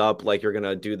gets up like you're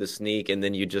gonna do the sneak and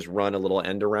then you just run a little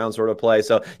end around sort of play.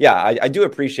 So yeah, I do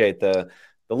appreciate the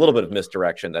little bit of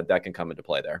misdirection that can come into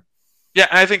play there. Yeah,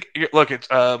 and I think it's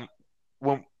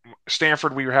when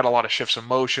Stanford, we had a lot of shifts and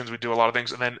motions. We do a lot of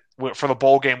things, and then for the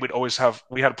bowl game,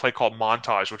 we had a play called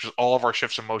montage, which is all of our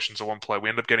shifts and motions in one play. We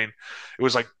ended up getting it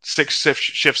was like 6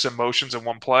 shifts and motions in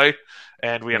one play,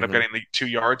 and we ended up getting the 2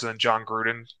 yards. And then John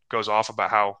Gruden goes off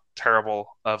about how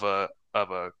terrible of a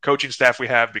coaching staff we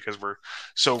have because we're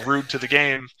so rude to the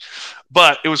game.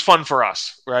 But it was fun for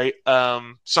us, right?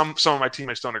 Some of my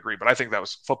teammates don't agree, but I think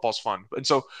football's fun. And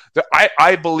so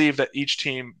I believe that each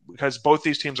team, because both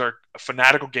these teams are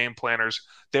fanatical game planners,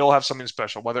 they all have something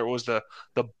special. Whether it was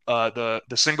the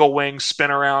single wing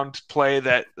spin around play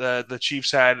that the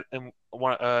Chiefs had in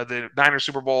the Niners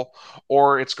Super Bowl,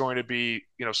 or it's going to be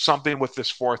something with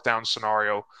this 4th down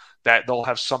scenario that they'll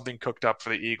have something cooked up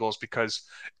for the Eagles because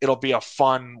it'll be a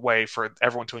fun way for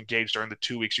everyone to engage during the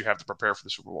 2 weeks you have to prepare for the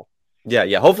Super Bowl.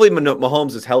 Yeah. Hopefully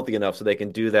Mahomes is healthy enough so they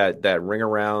can do that ring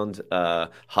around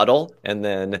huddle and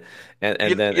then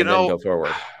go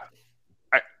forward.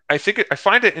 I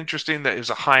find it interesting that it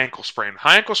was a high ankle sprain.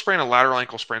 High ankle sprain and lateral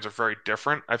ankle sprains are very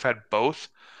different. I've had both.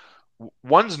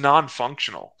 One's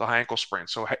non-functional, the high ankle sprain.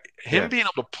 So him being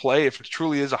able to play, if it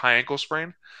truly is a high ankle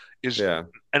sprain, is an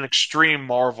extreme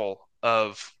marvel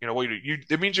of what you do.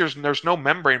 It means there's no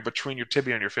membrane between your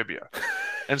tibia and your fibia,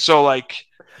 and so like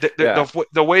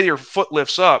the way your foot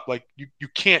lifts up, like you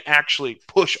can't actually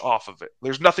push off of it.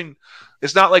 There's nothing.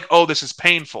 It's not like this is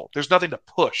painful. There's nothing to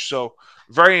push. So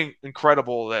very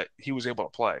incredible that he was able to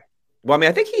play. Well, I mean,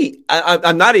 I think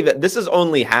I'm not even. This is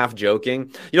only half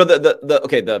joking.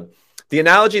 The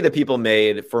analogy that people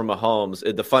made for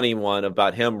Mahomes, the funny one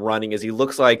about him running, is he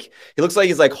looks like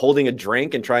he's like holding a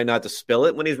drink and trying not to spill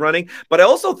it when he's running. But I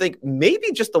also think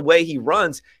maybe just the way he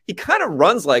runs, he kind of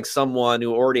runs like someone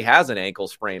who already has an ankle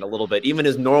sprain a little bit, even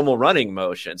his normal running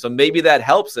motion. So maybe that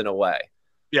helps in a way.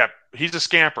 Yeah, he's a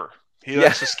scamper. He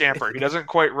likes a scamper. He doesn't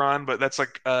quite run, but that's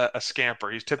like a scamper.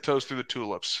 He's tiptoes through the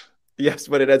tulips. Yes,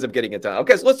 but it ends up getting it done.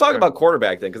 Okay, so let's talk about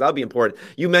quarterback then, because that'll be important.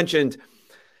 You mentioned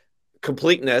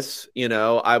completeness,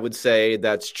 I would say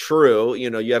that's true.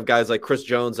 You have guys like Chris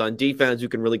Jones on defense who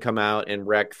can really come out and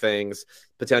wreck things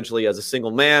potentially as a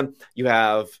single man. You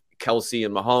have Kelce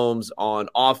and Mahomes on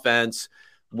offense,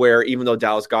 where even though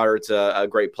Dallas Goedert's a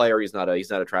great player, he's not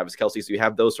a Travis Kelce. So you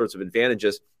have those sorts of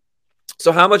advantages.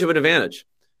 So how much of an advantage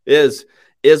is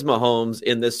Mahomes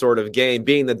in this sort of game,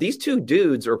 being that these two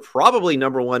dudes are probably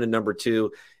number 1 and number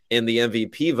 2 in the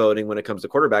MVP voting when it comes to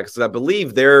quarterbacks? Because I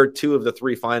believe they're 2 of the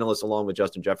 3 finalists along with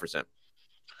Justin Jefferson.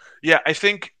 Yeah, I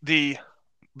think the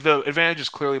advantage is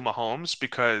clearly Mahomes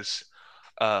because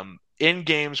in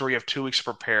games where you have 2 weeks to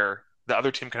prepare, the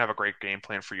other team can have a great game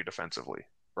plan for you defensively,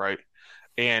 right?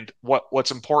 And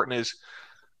what's important is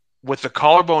with the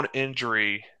collarbone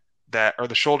injury or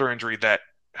the shoulder injury that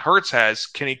Hurts has,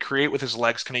 can he create with his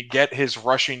legs? Can he get his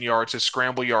rushing yards, his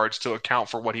scramble yards to account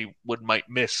for what he might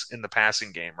miss in the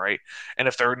passing game, right? And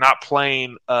if they're not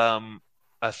playing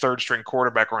a third-string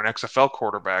quarterback or an XFL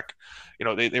quarterback,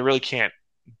 they really can't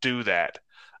do that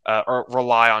or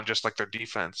rely on just like their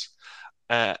defense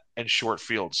and short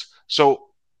fields. So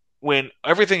when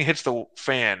everything hits the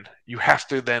fan, you have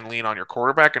to then lean on your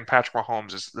quarterback, and Patrick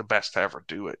Mahomes is the best to ever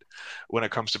do it when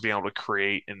it comes to being able to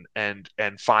create and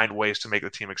find ways to make the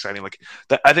team exciting. Like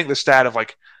I think the stat of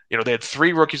like, they had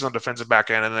 3 rookies on the defensive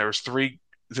back end, and there was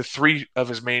the 3 of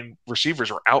his main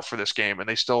receivers were out for this game, and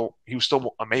he was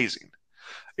still amazing.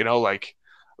 Like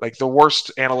the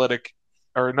worst analytic,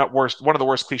 or not worst, one of the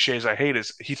worst cliches I hate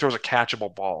is he throws a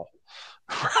catchable ball.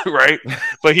 Right,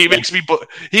 but he makes me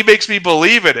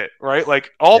believe in it. Right,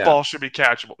 like all balls should be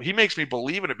catchable. He makes me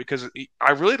believe in it because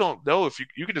I really don't know if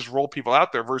you can just roll people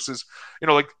out there versus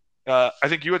I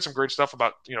think you had some great stuff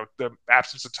about the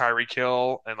absence of Tyreek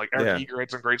Hill, and like Eric Eager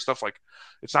had some great stuff. Like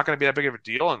it's not going to be that big of a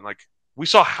deal, and like we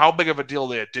saw how big of a deal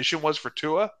the addition was for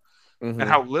Tua. Mm-hmm. And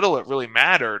how little it really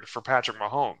mattered for Patrick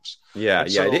Mahomes.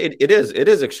 It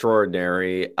is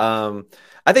extraordinary.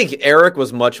 I think Eric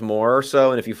was much more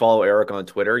so, and if you follow Eric on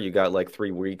Twitter, you got like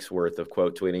 3 weeks worth of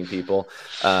quote tweeting people,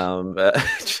 to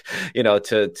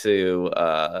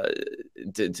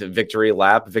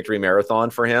victory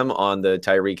marathon for him on the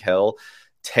Tyreek Hill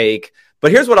take. But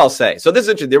here's what I'll say. So this is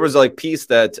interesting. There was like piece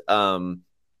that I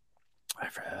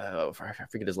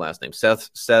forget his last name,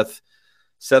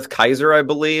 Seth Kaiser, I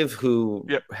believe, who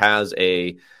has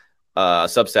a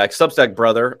Substack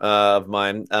brother of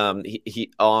mine.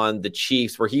 He on the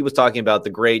Chiefs, where he was talking about the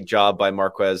great job by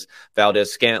Marquez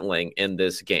Valdes-Scantling in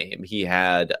this game. He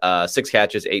had 6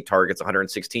 catches, 8 targets,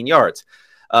 116 yards.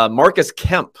 Marcus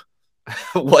Kemp,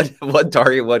 one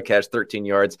target, 1 catch, 13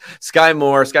 yards. Sky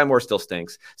Moore still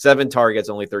stinks. 7 targets,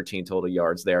 only 13 total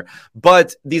yards there.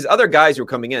 But these other guys who are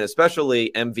coming in,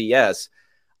 especially MVS,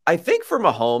 I think for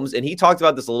Mahomes, and he talked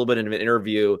about this a little bit in an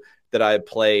interview that I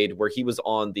played where he was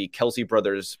on the Kelsey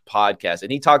Brothers podcast,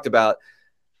 and he talked about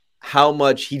how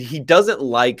much he doesn't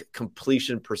like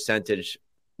completion percentage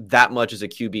that much as a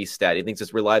QB stat. He thinks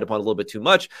it's relied upon a little bit too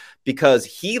much because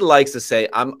he likes to say,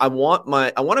 I want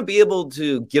to be able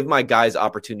to give my guys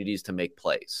opportunities to make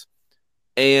plays.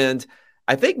 And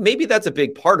I think maybe that's a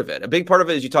big part of it. A big part of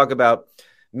it is you talk about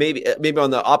maybe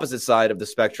on the opposite side of the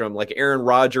spectrum, like Aaron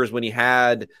Rodgers, when he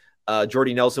had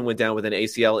Jordy Nelson went down with an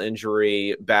ACL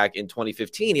injury back in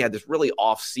 2015. He had this really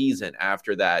off season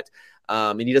after that.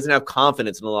 And he doesn't have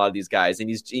confidence in a lot of these guys. And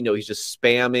he's just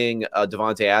spamming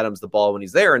Devontae Adams the ball when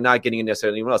he's there and not getting it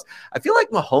necessarily anyone else. I feel like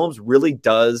Mahomes really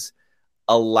does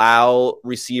allow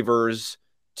receivers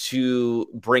to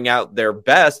bring out their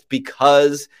best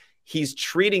because he's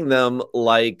treating them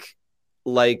like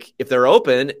if they're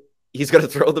open, he's going to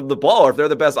throw them the ball, or if they're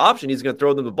the best option, he's going to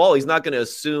throw them the ball. He's not going to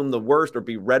assume the worst or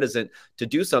be reticent to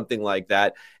do something like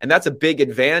that. And that's a big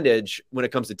advantage when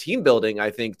it comes to team building,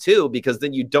 I think, too, because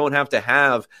then you don't have to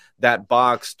have that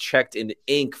box checked in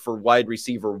ink for wide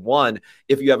receiver 1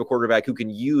 if you have a quarterback who can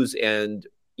use and,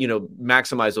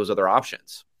 maximize those other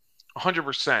options.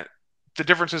 100%. The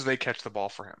difference is they catch the ball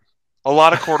for him. A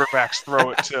lot of quarterbacks throw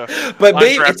it to, but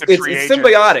maybe it's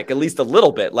symbiotic, at least a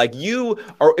little bit. Like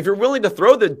if you're willing to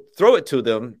throw it to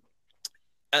them,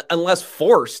 unless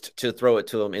forced to throw it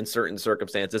to them in certain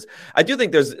circumstances, I do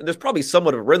think there's probably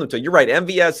somewhat of a rhythm to it. You're right.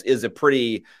 MVS is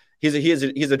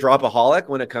he's a dropaholic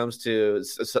when it comes to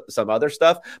some other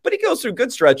stuff, but he goes through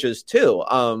good stretches too.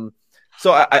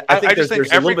 So I think there's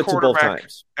a little bit to both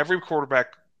times. Every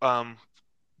quarterback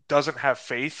doesn't have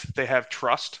faith; they have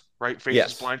trust. Right? Faith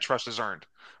is blind, trust is earned.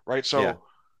 Right? So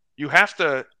you have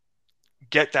to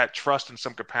get that trust in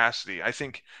some capacity. I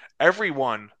think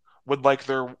everyone would like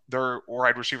their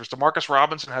wide receivers. DeMarcus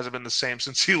Robinson hasn't been the same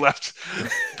since he left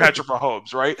Patrick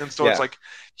Mahomes, right? And so it's like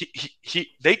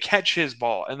they catch his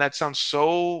ball, and that sounds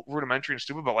so rudimentary and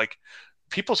stupid, but like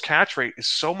people's catch rate is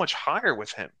so much higher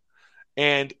with him,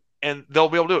 and they'll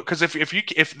be able to do it because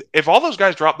if all those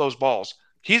guys drop those balls,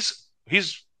 he's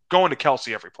going to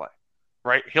Kelsey every play.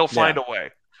 Right, he'll find a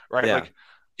way. Right, like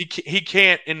he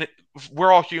can't. And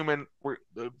we're all human.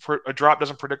 A drop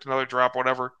doesn't predict another drop.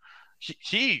 Whatever.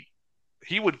 He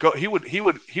would go. He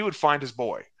would find his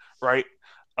boy. Right.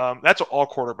 That's what all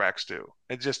quarterbacks do.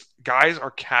 It's just guys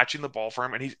are catching the ball for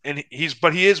him, and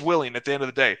he is willing at the end of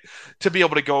the day to be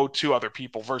able to go to other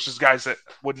people versus guys that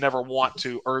would never want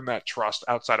to earn that trust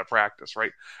outside of practice.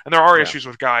 Right. And there are issues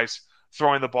with guys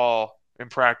throwing the ball in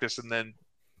practice and then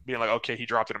being like, okay, he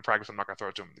dropped it in practice, I'm not going to throw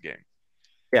it to him in the game.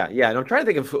 Yeah. And I'm trying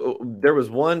to think of there was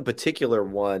one particular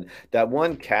one, that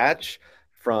one catch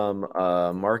from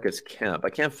Marcus Kemp. I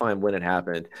can't find when it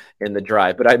happened in the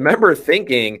drive, but I remember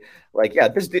thinking like,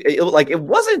 it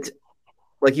wasn't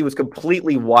like he was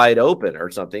completely wide open or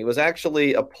something. It was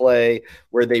actually a play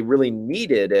where they really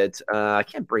needed it. I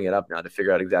can't bring it up now to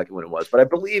figure out exactly when it was, but I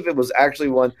believe it was actually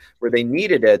one where they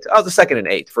needed it. Oh, the 2nd and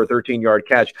 8 for a 13-yard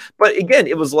catch. But again,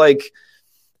 it was like,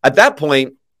 at that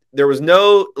point, there was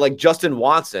no like Justin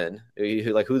Watson,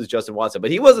 who's Justin Watson,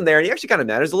 but he wasn't there, and he actually kind of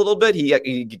matters a little bit.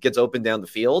 He gets open down the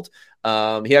field.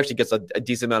 He actually gets a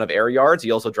decent amount of air yards.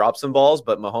 He also drops some balls,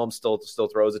 but Mahomes still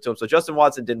throws it to him. So Justin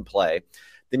Watson didn't play.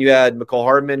 Then you had Mecole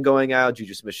Hardman going out,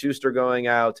 Juju Smith-Schuster going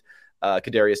out,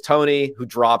 Kadarius Toney, who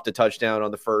dropped a touchdown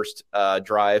on the first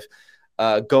drive,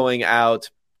 going out.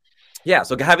 Yeah,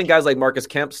 so having guys like Marcus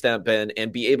Kemp step in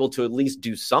and be able to at least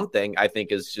do something, I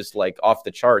think is just like off the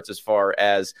charts as far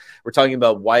as we're talking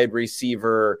about wide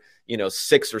receiver,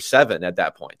 6 or 7 at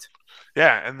that point.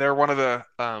 Yeah, and they're one of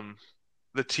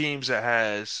the teams that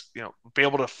has, be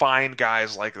able to find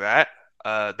guys like that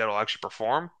that'll actually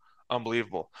perform.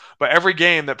 Unbelievable. But every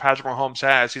game that Patrick Mahomes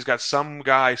has, he's got some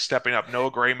guy stepping up.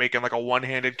 Noah Gray making like a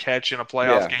one-handed catch in a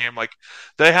playoff game. Like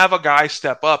they have a guy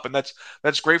step up, and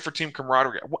that's great for team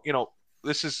camaraderie.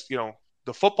 This is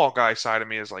the football guy side of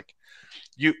me is like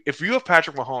if you have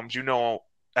Patrick Mahomes,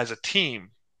 as a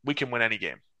team we can win any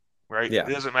game, right? Yeah.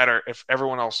 It doesn't matter if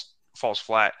everyone else falls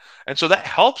flat, and so that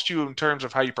helps you in terms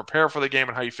of how you prepare for the game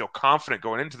and how you feel confident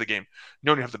going into the game,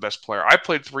 knowing you have the best player. I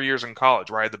played 3 years in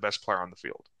college where I had the best player on the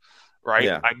field. Right.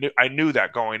 Yeah. I knew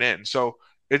that going in. So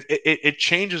it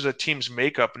changes a team's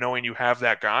makeup knowing you have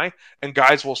that guy, and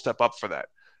guys will step up for that.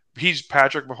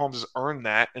 Patrick Mahomes has earned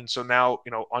that. And so now,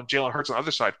 on Jalen Hurts on the other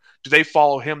side, do they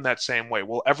follow him that same way?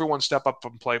 Will everyone step up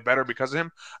and play better because of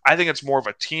him? I think it's more of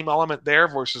a team element there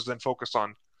versus then focused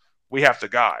on we have the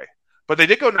guy. But they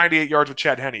did go 98 yards with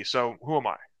Chad Henne. So who am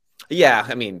I? Yeah.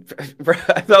 I mean,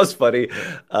 that was funny.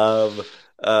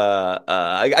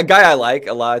 A guy I like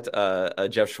a lot,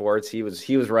 Jeff Schwartz. He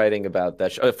was writing about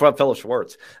that fellow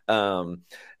Schwartz.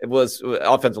 It was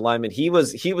offensive lineman. He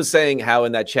was saying how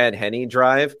in that Chad Henne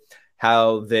drive,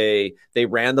 how they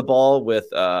ran the ball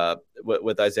with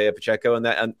Isaiah Pacheco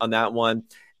on that one.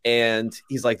 And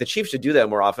he's like, the Chiefs should do that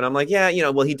more often. I'm like, yeah,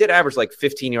 well, he did average like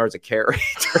 15 yards a carry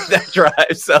during that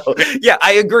drive. So yeah,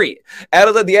 I agree. The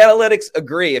analytics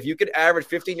agree. If you could average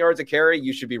 15 yards a carry,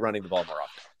 you should be running the ball more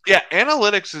often. Yeah,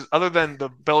 analytics is other than the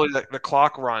ability that the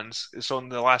clock runs, so in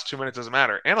the last 2 minutes doesn't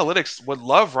matter. Analytics would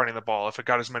love running the ball if it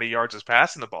got as many yards as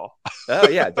passing the ball. Oh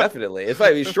yeah, definitely. It's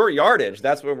like short yardage.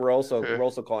 That's what we're also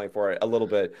calling for a little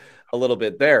bit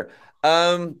there.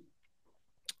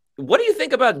 What do you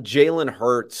think about Jalen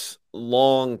Hurts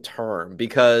long term?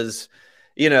 Because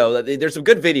there's some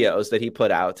good videos that he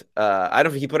put out. I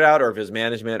don't know if he put out or if his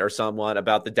management or someone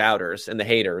about the doubters and the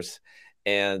haters,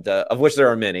 and of which there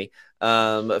are many.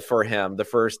 For him, the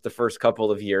first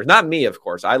couple of years, not me, of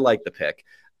course. I like the pick,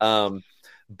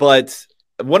 but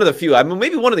one of the few. I mean,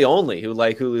 maybe one of the only who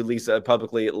at least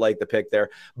publicly like the pick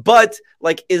there. But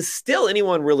is still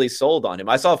anyone really sold on him?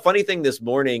 I saw a funny thing this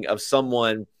morning of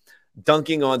someone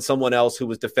dunking on someone else who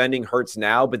was defending Hurts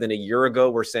now, but then a year ago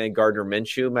we're saying Gardner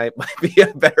Minshew might be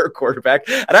a better quarterback.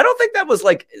 And I don't think that was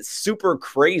super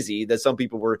crazy that some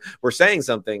people were saying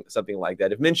something like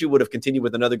that. If Minshew would have continued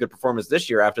with another good performance this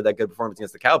year after that good performance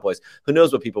against the Cowboys, who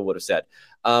knows what people would have said.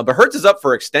 But Hurts is up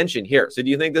for extension here. So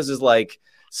do you think this is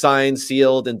signed,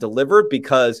 sealed, and delivered?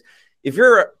 Because if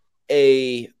you're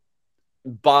a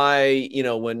buy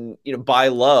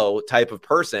low type of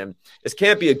person, this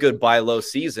can't be a good buy low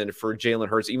season for Jalen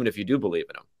Hurts, even if you do believe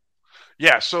in him.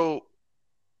 Yeah, so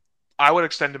I would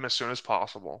extend him as soon as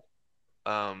possible,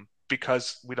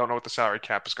 because we don't know what the salary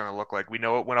cap is going to look like. We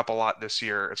know it went up a lot this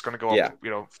year. It's going to go up,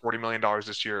 $40 million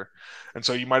this year, and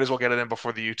so you might as well get it in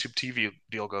before the YouTube TV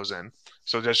deal goes in.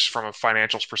 So just from a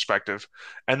financials perspective,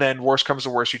 and then worst comes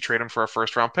to worst, you trade him for a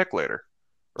first round pick later,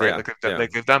 right?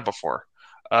 Like they've done before.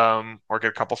 Or get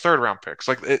a couple third-round picks.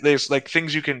 There's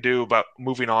things you can do about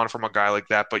moving on from a guy like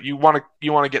that, but you want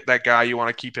to get that guy, you want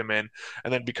to keep him in,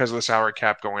 and then because of the salary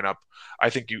cap going up, I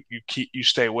think you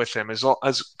stay with him as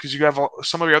because you have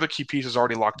some of your other key pieces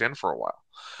already locked in for a while.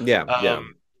 Yeah.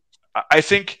 I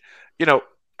think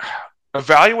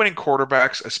evaluating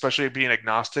quarterbacks, especially being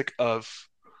agnostic of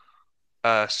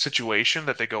situation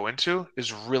that they go into,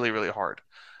 is really, really hard.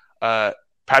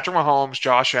 Patrick Mahomes,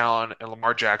 Josh Allen, and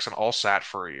Lamar Jackson all sat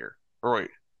for a year. Or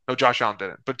wait, no, Josh Allen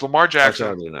didn't. But Lamar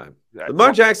Jackson.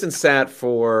 Lamar Jackson sat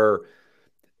for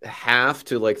half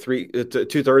to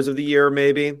 2/3 of the year,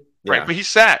 maybe. Yeah. Right, but he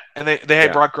sat, and they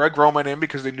had brought Greg Roman in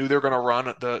because they knew they were going to run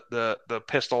the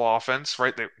pistol offense,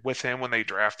 right, with him when they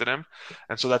drafted him,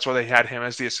 and so that's why they had him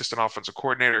as the assistant offensive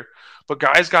coordinator. But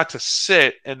guys got to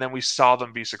sit, and then we saw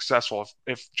them be successful.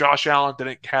 If Josh Allen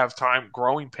didn't have time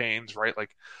growing pains, right,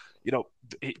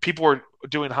 people were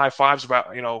doing high fives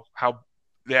about how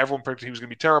everyone predicted he was going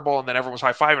to be terrible, and then everyone was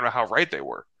high fiving about how right they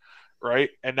were, right?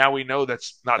 And now we know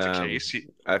that's not the case.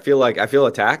 I feel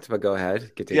attacked, but go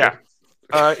ahead. Continue. Yeah.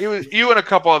 It was you and a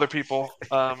couple other people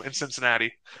in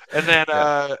Cincinnati, and then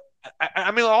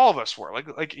I mean all of us were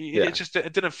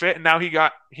it didn't fit, and now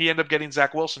he ended up getting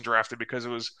Zach Wilson drafted because it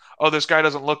was this guy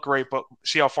doesn't look great, but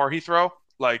see how far he throw.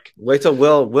 Like wait till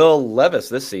Will Levis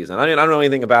this season. I mean I don't know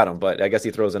anything about him, but I guess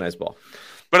he throws a nice ball.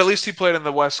 But at least he played in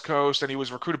the West Coast and he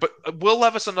was recruited. But Will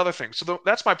Levis, another thing. So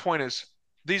that's my point is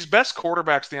these best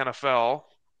quarterbacks in the NFL.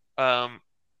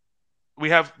 We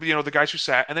have the guys who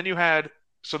sat, and then you had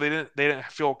they didn't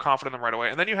feel confident in them right away,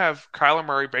 and then you have Kyler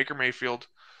Murray, Baker Mayfield,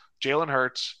 Jalen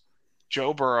Hurts,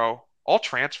 Joe Burrow, all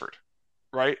transferred,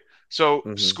 right? So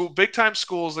big time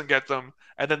schools that get them,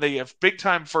 and then they have big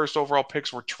time first overall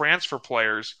picks were transfer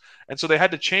players, and so they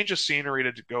had to change the scenery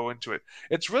to go into it.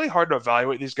 It's really hard to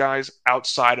evaluate these guys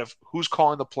outside of who's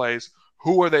calling the plays,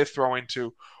 who are they throwing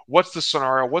to, what's the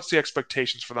scenario, what's the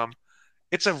expectations for them.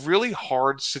 It's a really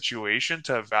hard situation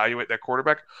to evaluate that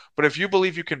quarterback. But if you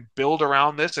believe you can build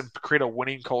around this and create a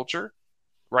winning culture,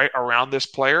 right, around this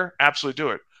player, absolutely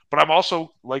do it. But I'm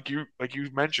also, like you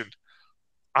mentioned,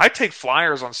 I take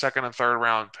flyers on second and third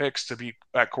round picks to be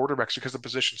at quarterbacks because the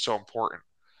position's so important.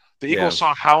 The Eagles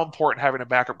saw how important having a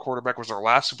backup quarterback was their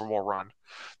last Super Bowl run.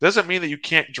 Doesn't mean that you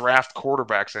can't draft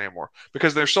quarterbacks anymore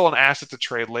because they're still an asset to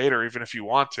trade later, even if you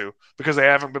want to, because they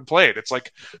haven't been played. It's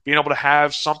like being able to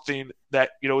have something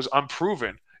that is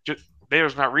unproven.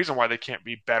 There's not reason why they can't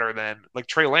be better than like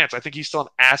Trey Lance. I think he's still an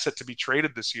asset to be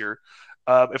traded this year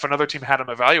if another team had him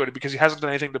evaluated because he hasn't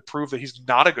done anything to prove that he's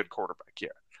not a good quarterback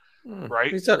yet.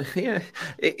 Right?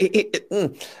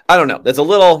 I don't know. That's a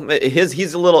little.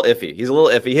 He's a little iffy. He's a little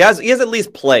iffy. He has at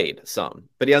least played some,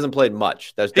 but he hasn't played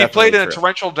much. He played in true. A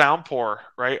torrential downpour,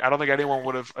 right? I don't think anyone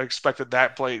would have expected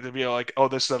that play to be like, oh,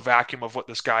 this is a vacuum of what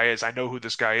this guy is. I know who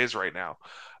this guy is right now.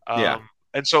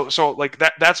 And so like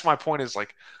that. That's my point. Is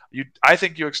like I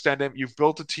think you extend him. You've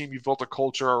built a team. You've built a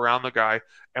culture around the guy.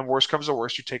 And worst comes to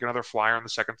worst, you take another flyer in the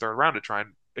second, third round to try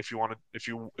and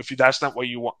if that's not what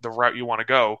you want, the route you want to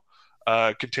go.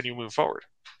 Continue moving forward.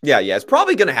 Yeah, it's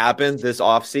probably going to happen this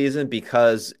offseason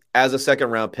because as a second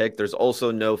round pick, there's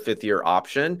also no fifth year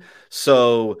option.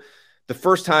 So the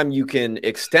first time you can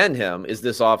extend him is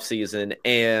this offseason.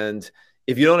 And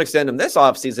if you don't extend him this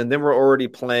offseason, then we're already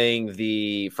playing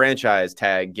the franchise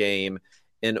tag game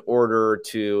in order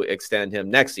to extend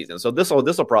him next season. So this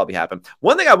will probably happen.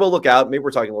 One thing I will look out, maybe we're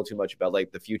talking a little too much about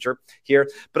like the future here,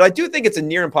 but I do think it's a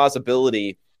near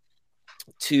impossibility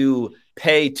to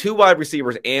pay two wide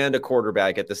receivers and a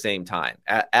quarterback at the same time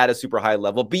at a super high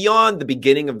level beyond the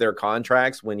beginning of their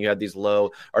contracts when you have these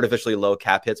artificially low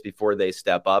cap hits before they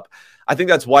step up. I think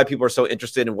that's why people are so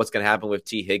interested in what's going to happen with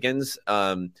T. Higgins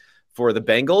for the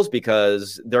Bengals,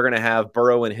 because they're going to have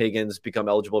Burrow and Higgins become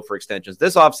eligible for extensions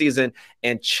this offseason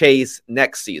and Chase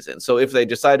next season. So if they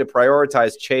decide to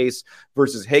prioritize Chase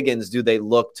versus Higgins, do they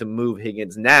look to move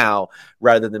Higgins now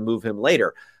rather than move him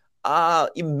later?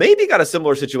 You maybe got a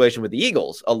similar situation with the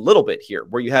Eagles a little bit here,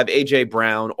 where you have A.J.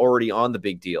 Brown already on the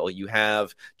big deal. You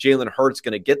have Jalen Hurts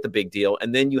going to get the big deal.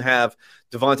 And then you have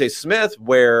Devontae Smith,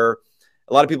 where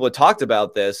a lot of people have talked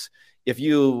about this. If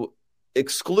you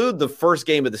exclude the first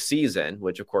game of the season,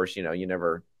 which of course, you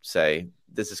never say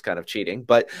this is kind of cheating,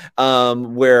 but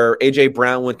where A.J.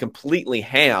 Brown went completely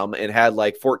ham and had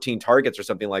like 14 targets or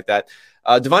something like that,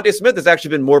 Devontae Smith has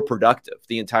actually been more productive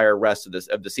the entire rest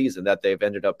of the season that they've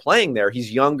ended up playing there.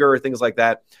 He's younger, things like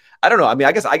that. I don't know. I mean,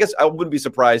 I guess I wouldn't be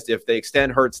surprised if they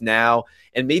extend Hurts now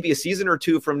and maybe a season or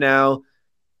two from now,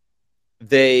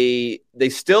 they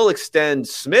still extend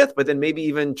Smith, but then maybe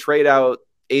even trade out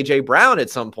A.J. Brown at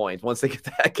some point once they get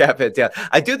that cap hit down.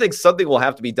 I do think something will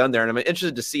have to be done there, and I'm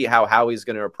interested to see how Howie's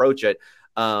going to approach it.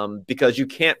 Because you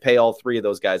can't pay all three of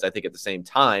those guys, I think, at the same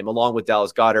time, along with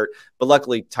Dallas Goedert. But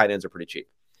luckily, tight ends are pretty cheap.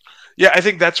 Yeah, I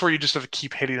think that's where you just have to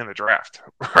keep hitting in the draft,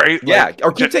 right? Yeah,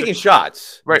 or keep taking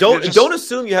shots. Right. Don't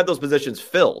assume you have those positions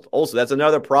filled. Also, that's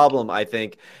another problem, I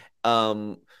think,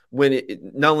 when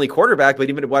not only quarterback, but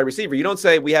even a wide receiver. You don't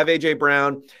say we have A.J.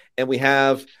 Brown and we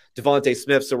have Devontae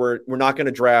Smith, so we're not going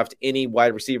to draft any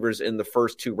wide receivers in the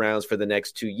first two rounds for the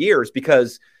next 2 years,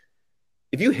 because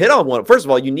if you hit on one, first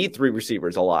of all, you need three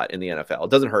receivers a lot in the NFL.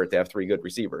 It doesn't hurt to have three good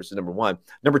receivers, number one.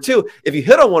 Number two, if you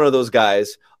hit on one of those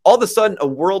guys, all of a sudden a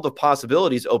world of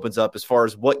possibilities opens up as far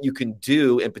as what you can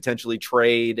do and potentially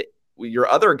trade your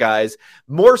other guys,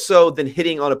 more so than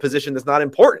hitting on a position that's not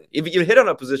important. If you hit on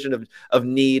a position of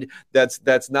need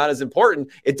that's not as important,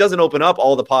 it doesn't open up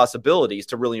all the possibilities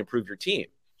to really improve your team.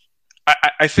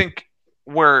 I think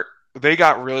where they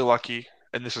got really lucky,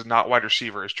 and this is not wide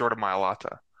receiver, is Jordan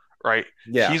Mailata. Right?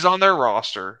 Yeah. He's on their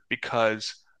roster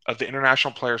because of the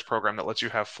International Players Program that lets you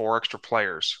have 4 extra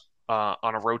players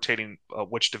on a rotating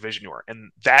which division you are.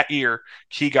 And that year,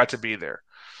 he got to be there.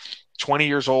 20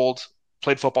 years old,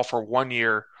 played football for 1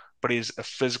 year, but he's a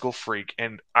physical freak.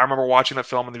 And I remember watching the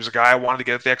film, and there was a guy I wanted to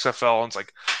get at the XFL, and it's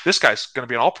like, this guy's going to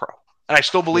be an all-pro. And I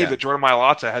still believe that Jordan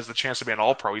Mailata has the chance to be an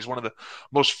all-pro. He's one of the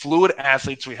most fluid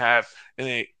athletes we have in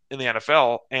the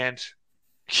NFL, and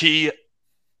he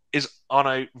is on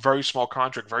a very small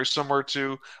contract, very similar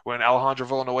to when Alejandro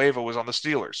Villanueva was on the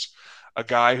Steelers. A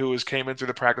guy who came in through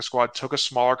the practice squad, took a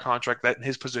smaller contract that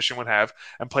his position would have,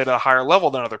 and played at a higher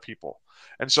level than other people.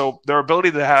 And so their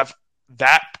ability to have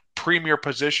that premier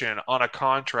position on a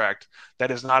contract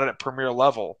that is not at a premier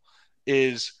level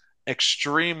is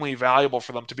extremely valuable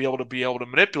for them to be able to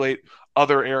manipulate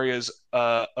other areas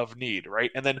of need,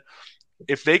 right? And then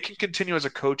if they can continue as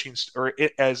a coaching or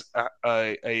as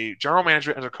a general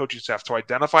management as a coaching staff to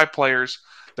identify players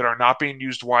that are not being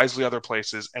used wisely other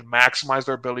places and maximize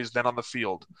their abilities then on the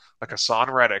field, like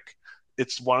Hassan Reddick,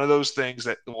 it's one of those things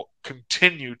that will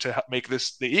continue to make the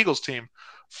Eagles team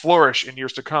flourish in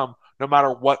years to come, no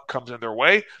matter what comes in their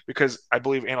way, because I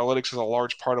believe analytics is a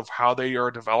large part of how they are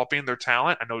developing their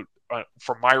talent. I know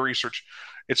from my research,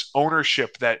 it's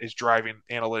ownership that is driving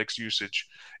analytics usage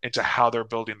into how they're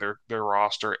building their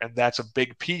roster. And that's a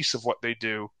big piece of what they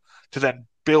do to then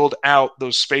build out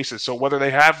those spaces. So whether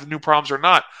they have new problems or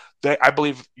not, I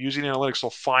believe using analytics will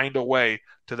find a way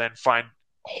to then find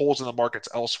holes in the markets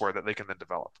elsewhere that they can then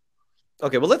develop.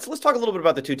 Okay, well, let's talk a little bit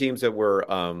about the two teams that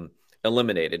were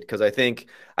eliminated, because I think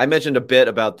I mentioned a bit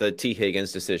about the T.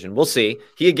 Higgins decision. We'll see.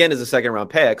 He again is a second-round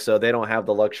pick, so they don't have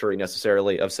the luxury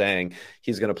necessarily of saying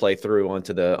he's going to play through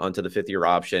onto the fifth-year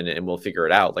option, and we'll figure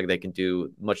it out. Like they can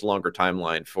do much longer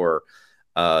timeline for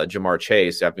Ja'Marr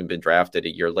Chase having been drafted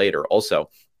a year later, also.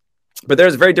 But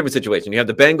there's a very different situation. You have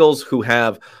the Bengals who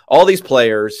have all these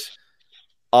players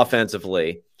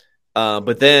offensively,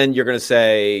 but then you're going to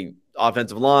say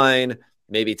offensive line,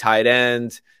 maybe tight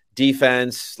end,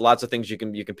 defense, lots of things you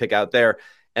can pick out there.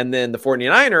 And then the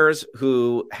 49ers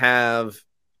who have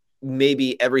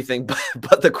maybe everything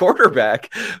but the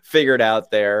quarterback figured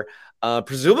out there.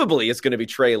 Presumably it's going to be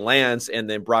Trey Lance and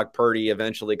then Brock Purdy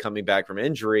eventually coming back from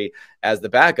injury as the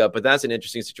backup, but that's an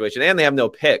interesting situation. And they have no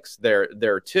picks there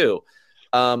too.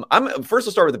 First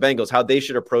I'll start with the Bengals, how they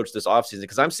should approach this offseason,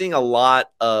 because I'm seeing a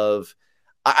lot of,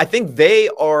 I think they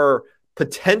are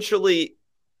potentially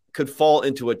could fall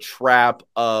into a trap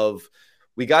of,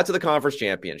 we got to the conference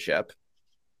championship.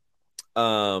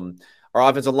 Our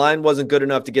offensive line wasn't good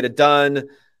enough to get it done.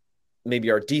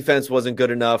 Maybe our defense wasn't good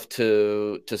enough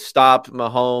to stop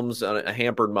Mahomes,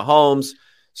 hampered Mahomes.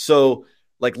 So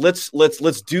like, let's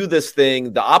do this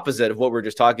thing, the opposite of what we were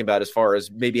just talking about, as far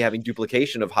as maybe having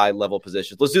duplication of high level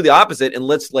positions. Let's do the opposite and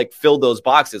let's like fill those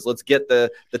boxes. Let's get the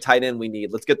tight end we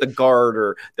need. Let's get the guard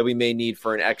or that we may need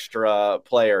for an extra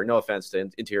player. No offense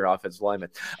to interior offensive linemen.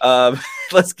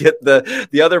 Let's get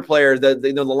the other player that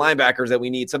the linebackers that we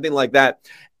need, something like that,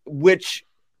 which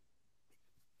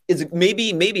is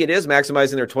maybe it is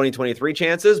maximizing their 2023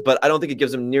 chances, but I don't think it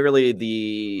gives them nearly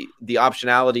the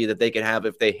optionality that they can have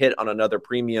if they hit on another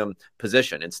premium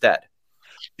position instead.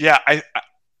 Yeah,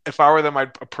 if I were them,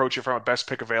 I'd approach it from a best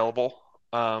pick available.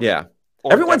 Yeah,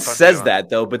 everyone says that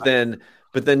though, but then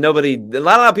nobody, not a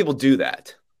lot of people do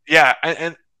that. Yeah,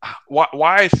 and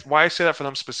why I say that for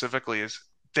them specifically is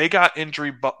they got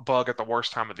injury bug at the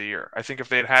worst time of the year. I think if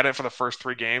they had it for the first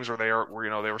 3 games where they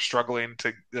were struggling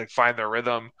to find their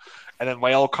rhythm, and then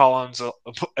La'el Collins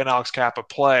and Alex Kappa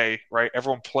play, right?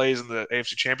 Everyone plays in the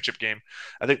AFC Championship game.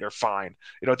 I think they're fine.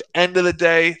 At the end of the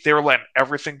day, they were letting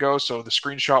everything go. So the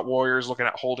screenshot warriors looking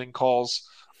at holding calls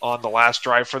on the last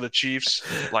drive for the Chiefs.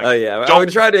 Like, oh yeah, I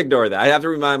would try to ignore that. I have to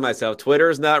remind myself, Twitter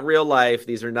is not real life.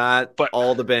 These are not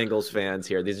all the Bengals fans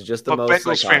here. These are just the most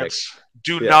Bengals psychotic fans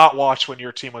do not watch when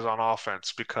your team was on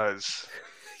offense, because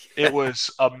it was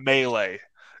a melee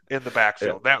in the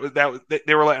backfield. Yeah.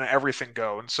 They were letting everything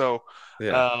go, and so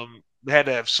they had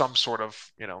to have some sort of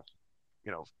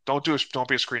don't be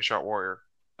a screenshot warrior,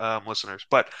 listeners.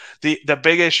 But the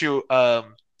big issue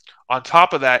on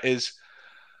top of that is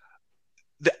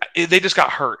they just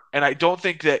got hurt. And I don't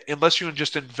think that unless you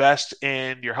just invest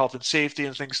in your health and safety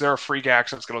and things, there are freak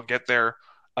accidents that'll get there.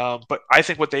 But I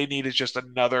think what they need is just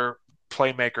another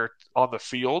playmaker on the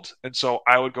field. And so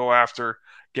I would go after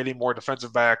getting more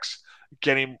defensive backs,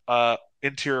 getting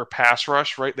interior pass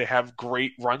rush, right? They have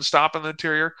great run stop in the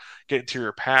interior, get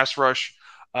interior pass rush.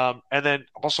 And then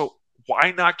also,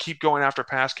 why not keep going after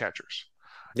pass catchers?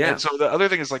 Yeah. And so the other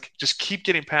thing is like, just keep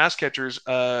getting pass catchers,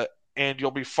 and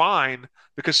you'll be fine,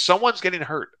 because someone's getting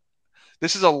hurt.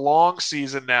 This is a long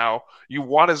season now. You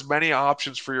want as many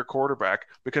options for your quarterback,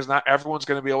 because not everyone's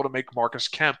going to be able to make Marcus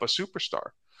Kemp a superstar.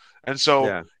 And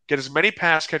so get as many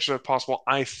pass catches as possible.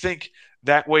 I think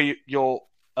that way you'll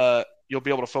be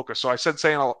able to focus. So I said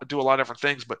saying I'll do a lot of different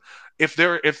things, but if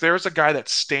there's a guy that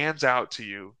stands out to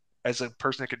you as a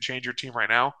person that can change your team right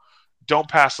now, don't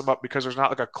pass them up because there's not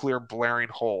like a clear blaring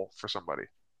hole for somebody.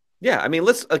 Yeah, I mean,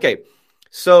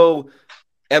 so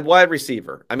at wide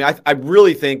receiver, I mean, I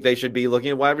really think they should be looking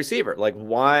at wide receiver. Like,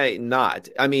 why not?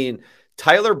 I mean,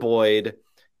 Tyler Boyd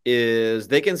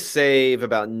they can save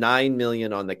about $9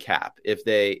 million on the cap if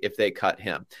they cut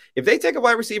him. If they take a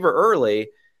wide receiver early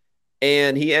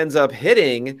and he ends up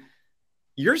hitting,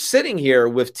 you're sitting here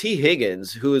with T.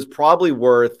 Higgins, who is probably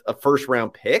worth a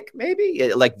first-round pick,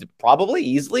 maybe? Like, probably,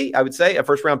 easily, I would say. A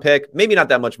first-round pick, maybe not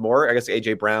that much more. I guess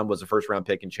A.J. Brown was a first-round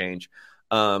pick and change.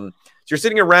 So you're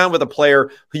sitting around with a player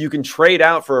who you can trade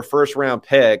out for a first-round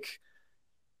pick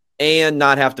and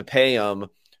not have to pay him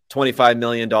 $25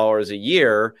 million a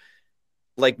year.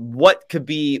 Like, what could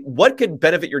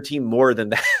benefit your team more than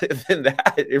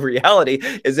that in reality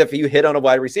is if you hit on a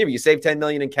wide receiver. You save $10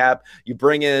 million in cap, you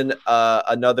bring in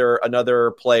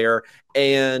another player,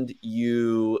 and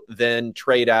you then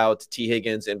trade out T.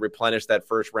 Higgins and replenish that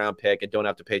first round pick and don't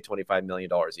have to pay $25 million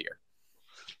a year.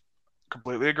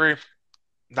 Completely agree.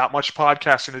 Not much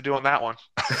podcasting to do on that one.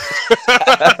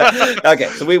 Okay,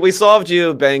 so we solved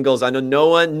you, Bengals. I know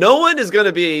no one is going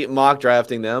to be mock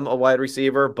drafting them a wide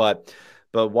receiver, but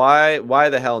why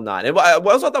the hell not? And what I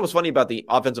also thought was funny about the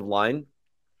offensive line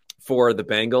for the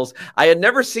Bengals, I had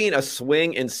never seen a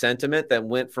swing in sentiment that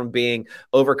went from being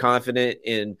overconfident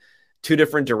in two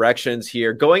different directions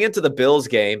here. Going into the Bills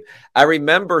game, I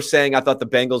remember saying I thought the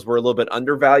Bengals were a little bit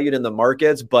undervalued in the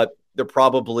markets, but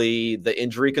the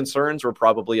injury concerns were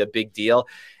probably a big deal.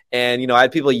 And, I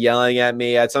had people yelling at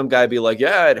me. I had some guy be like,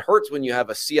 yeah, it hurts when you have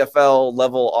a CFL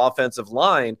level offensive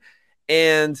line.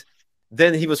 And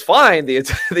then he was fine the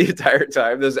entire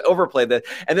time. There's overplay that.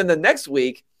 And then the next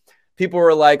week, people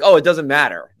were like, oh, it doesn't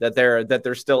matter that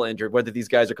they're still injured, whether these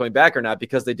guys are coming back or not,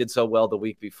 because they did so well the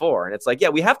week before. And it's like, yeah,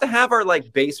 we have to have our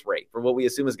base rate for what we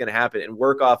assume is going to happen and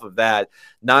work off of that,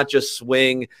 not just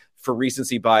swing for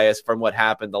recency bias from what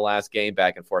happened the last game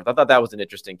back and forth. I thought that was an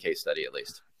interesting case study, at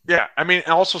least. Yeah, I mean,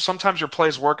 and also sometimes your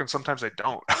plays work and sometimes they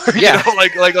don't. Yeah,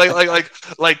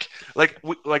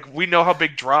 we know how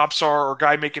big drops are, or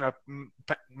guy making a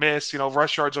miss.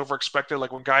 Rush yards over expected.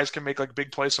 Like when guys can make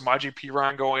big plays, Samaje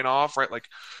Perine going off, right? Like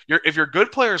if your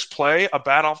good players play a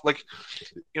bad off,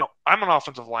 I'm an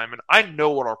offensive lineman. I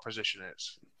know what our position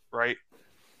is, right?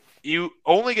 You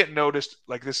only get noticed.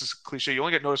 This is cliche. You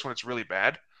only get noticed when it's really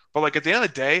bad. But at the end of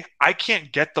the day, I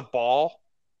can't get the ball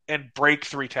and break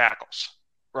 3 tackles.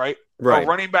 Right? A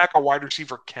running back, a wide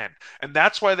receiver can. And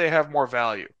that's why they have more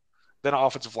value than an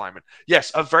offensive lineman.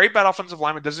 Yes, a very bad offensive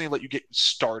lineman doesn't even let you get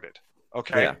started.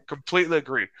 Okay? Yeah. Completely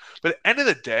agree. But at the end of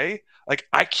the day,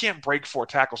 I can't break 4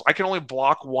 tackles. I can only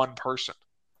block 1 person.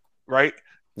 Right?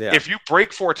 Yeah. If you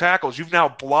break 4 tackles, you've now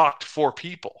blocked 4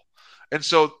 people. And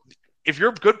so if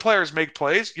your good players make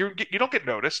plays, you don't get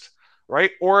noticed.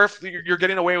 Right? Or if you're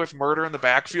getting away with murder in the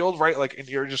backfield, right? And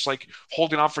you're just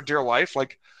holding on for dear life,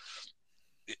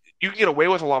 you can get away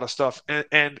with a lot of stuff,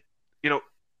 and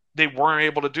they weren't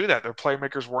able to do that. Their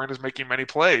playmakers weren't making many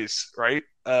plays, right?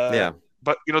 Yeah.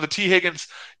 But the T. Higgins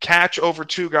catch over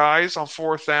 2 guys on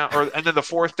 4th down, and then the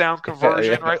 4th down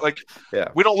conversion, yeah. Right?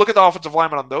 We don't look at the offensive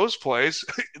lineman on those plays.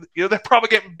 They're probably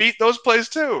getting beat those plays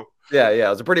too. Yeah. It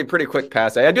was a pretty quick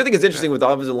pass. I do think it's interesting with the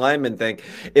offensive lineman thing.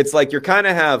 It's you kind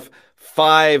of have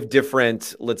 5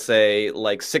 different, let's say,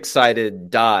 6-sided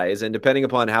dies, and depending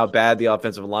upon how bad the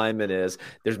offensive lineman is,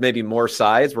 there's maybe more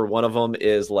sides where one of them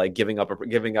is giving up.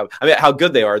 I mean, how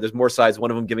good they are. There's more sides. One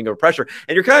of them giving up pressure,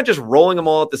 and you're kind of just rolling them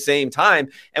all at the same time.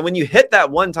 And when you hit that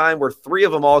one time where 3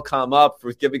 of them all come up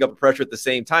with giving up pressure at the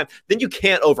same time, then you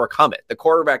can't overcome it. The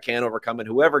quarterback can't overcome it.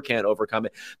 Whoever can't overcome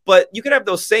it. But you could have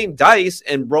those same dice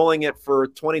and rolling it for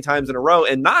 20 times in a row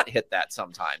and not hit that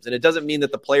sometimes. And it doesn't mean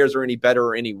that the players are any better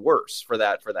or any worse for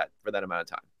that amount of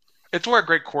time. It's where a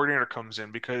great coordinator comes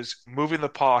in, because moving the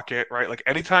pocket, right?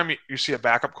 Anytime you see a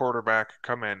backup quarterback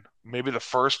come in, maybe the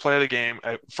first play of the game,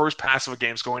 first pass of a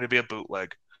game is going to be a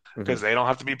bootleg, because they don't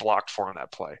have to be blocked for on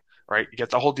that play, right? You get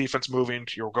the whole defense moving.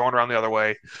 You're going around the other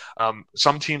way.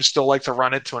 Some teams still like to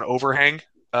run it to an overhang,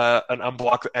 an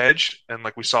unblocked edge, and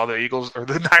we saw the Eagles or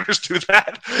the Niners do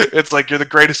that. It's you're the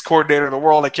greatest coordinator in the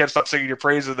world. I can't stop singing your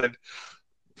praises. Then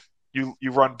you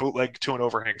run bootleg to an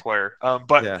overhang player.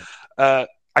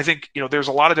 I think there's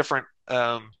a lot of different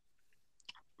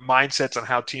mindsets on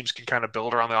how teams can kind of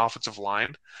build around the offensive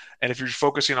line. And if you're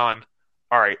focusing on,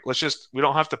 all right, we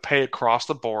don't have to pay across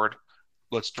the board.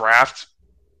 Let's draft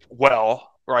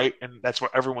well, right? And that's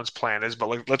what everyone's plan is. But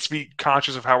like, let's be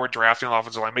conscious of how we're drafting the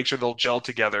offensive line. Make sure they'll gel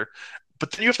together.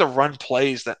 But then you have to run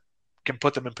plays that can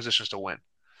put them in positions to win.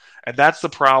 And that's the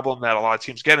problem that a lot of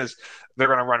teams get is they're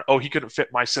going to run, oh, he couldn't fit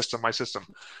my system.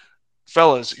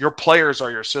 Fellas, your players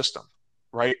are your system,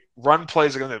 right? Run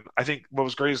plays are going to – I think what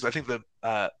was great is I think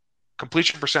the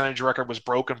completion percentage record was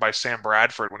broken by Sam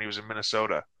Bradford when he was in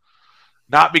Minnesota.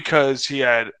 Not because he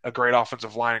had a great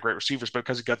offensive line and great receivers, but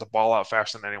because he got the ball out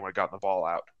faster than anyone had gotten the ball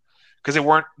out. Because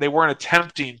they weren't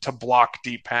attempting to block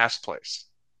deep pass plays,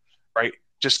 right?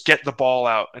 Just get the ball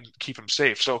out and keep him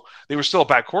safe. So they were still a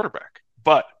bad quarterback,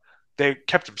 but they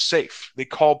kept him safe. They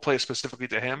called plays specifically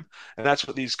to him, and that's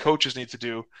what these coaches need to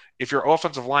do. If your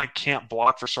offensive line can't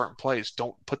block for certain plays,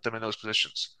 don't put them in those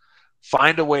positions.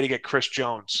 Find a way to get Chris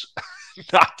Jones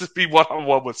not to be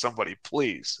one-on-one with somebody,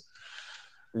 please.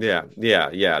 Yeah.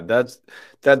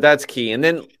 That's key. And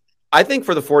then I think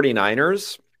for the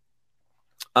 49ers,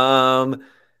 I'm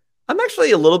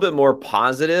actually a little bit more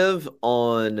positive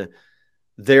on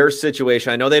their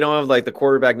situation. I know they don't have like the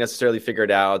quarterback necessarily figured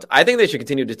out. I think they should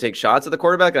continue to take shots at the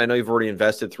quarterback. And I know you've already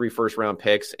invested 3 first-round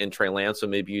picks in Trey Lance, so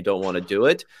maybe you don't want to do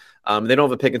it. They don't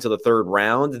have a pick until the 3rd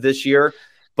round this year.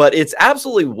 But it's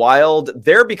absolutely wild.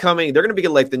 They're going to be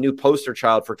like the new poster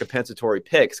child for compensatory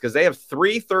picks because they have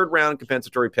 3 third-round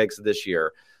compensatory picks this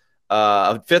year,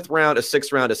 a 5th round, a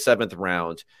 6th round, a 7th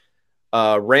round.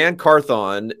 Rand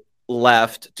Carthon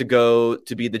left to go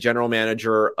to be the general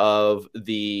manager of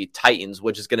the Titans,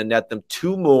 which is going to net them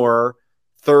 2 more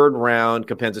 3rd-round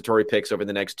compensatory picks over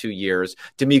the next 2 years.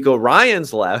 DeMeco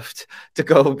Ryans left to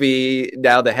go be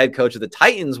now the head coach of the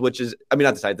Titans,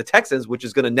 the Texans, which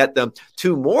is going to net them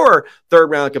 2 more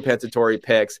 3rd-round compensatory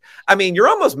picks. I mean, you're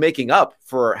almost making up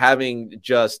for having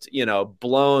just,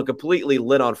 completely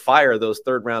lit on fire those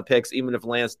 3rd-round picks, even if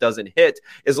Lance doesn't hit,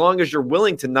 as long as you're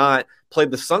willing to not play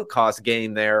the sunk cost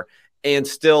game there and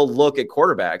still look at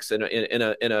quarterbacks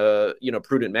in a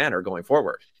prudent manner going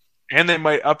forward. And they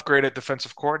might upgrade at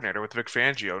defensive coordinator with Vic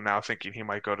Fangio now thinking he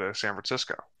might go to San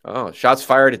Francisco. Oh, shots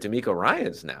fired at DeMeco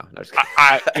Ryans now. No,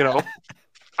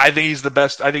 I think he's the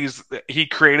best. I think he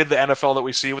created the NFL that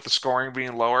we see with the scoring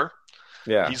being lower.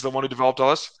 Yeah. He's the one who developed all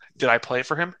this. Did I play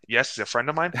for him? Yes. He's a friend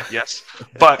of mine. Yes.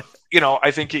 But,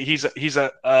 I think he's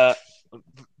the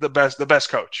best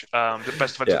coach, the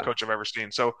best defensive coach I've ever seen.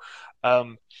 So,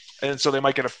 and so they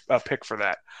might get a pick for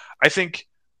that. I think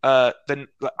then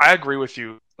I agree with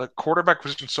you. The quarterback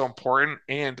position is so important,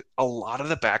 and a lot of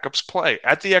the backups play.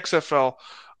 At the XFL,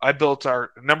 I built our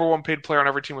number 1 paid player on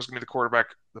every team was going to be the quarterback.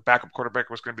 The backup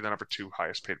quarterback was going to be the number 2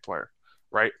 highest paid player,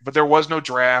 right? But there was no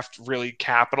draft, really,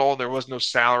 capital. There was no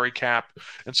salary cap.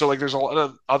 And so, there's a lot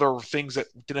of other things that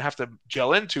didn't have to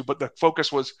gel into, but the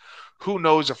focus was who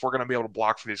knows if we're going to be able to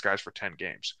block for these guys for 10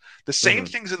 games. The same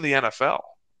things in the NFL,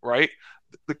 right?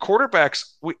 The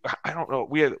quarterbacks, I don't know.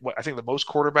 We had, I think the most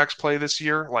quarterbacks play this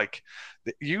year.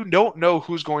 You don't know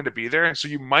who's going to be there, and so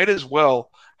you might as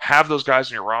well have those guys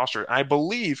in your roster. And I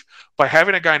believe by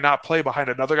having a guy not play behind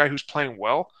another guy who's playing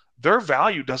well, their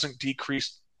value doesn't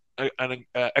decrease an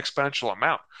exponential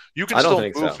amount. You can still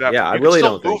move that. Yeah, I really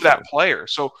don't move that player.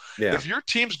 So if your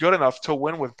team's good enough to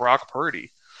win with Brock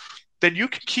Purdy, then you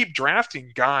can keep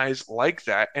drafting guys like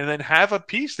that and then have a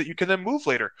piece that you can then move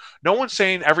later. No one's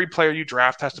saying every player you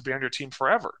draft has to be on your team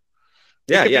forever.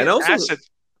 Yeah. And also,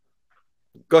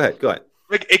 go ahead.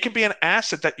 It can be an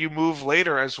asset that you move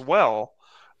later as well,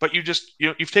 but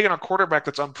you've taken a quarterback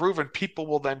that's unproven. People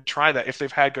will then try that if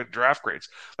they've had good draft grades.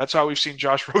 That's how we've seen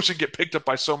Josh Rosen get picked up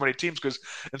by so many teams because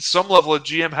in some level a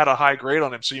GM had a high grade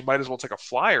on him, so you might as well take a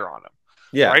flyer on him.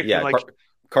 Yeah, right? Yeah.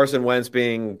 Carson Wentz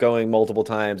going multiple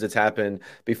times. It's happened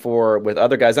before with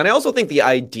other guys. And I also think the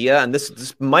idea, and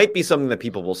this might be something that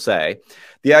people will say,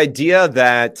 the idea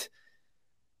that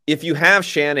if you have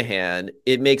Shanahan,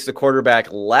 it makes the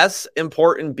quarterback less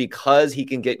important because he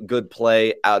can get good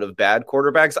play out of bad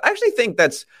quarterbacks. I actually think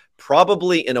that's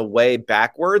probably in a way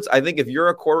backwards. I think if you're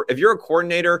a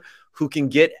coordinator who can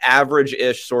get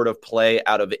average-ish sort of play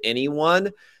out of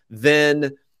anyone,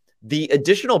 then the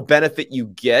additional benefit you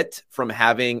get from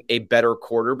having a better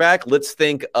quarterback, let's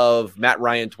think of Matt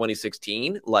Ryan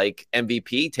 2016, like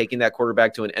MVP, taking that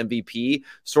quarterback to an MVP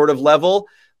sort of level.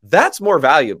 That's more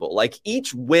valuable. Like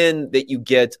each win that you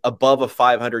get above a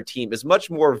 500 team is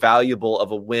much more valuable of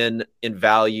a win in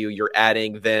value you're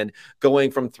adding than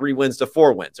going from 3 wins to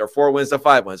 4 wins or 4 wins to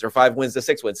 5 wins or 5 wins to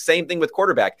 6 wins. Same thing with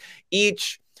quarterback.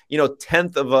 Each,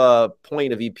 10th of a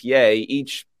point of EPA,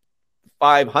 each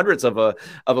 0.05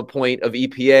 of a point of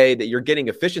EPA that you're getting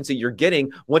efficiency,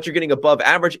 once you're getting above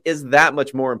average is that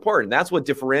much more important. That's what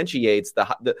differentiates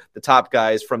the top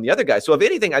guys from the other guys. So if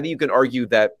anything, I think you can argue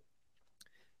that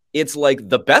it's like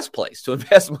the best place to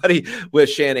invest money with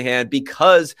Shanahan,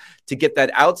 because to get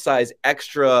that outsized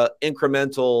extra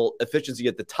incremental efficiency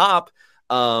at the top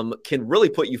can really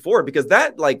put you forward, because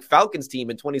that like Falcons team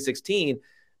in 2016,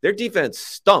 their defense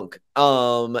stunk,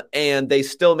 and they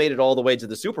still made it all the way to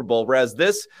the Super Bowl, whereas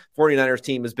this 49ers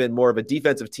team has been more of a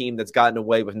defensive team that's gotten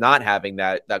away with not having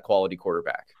that quality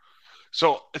quarterback.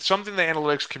 So it's something the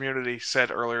analytics community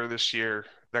said earlier this year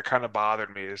that kind of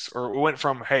bothered me is, or it went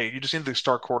from, hey, you just need to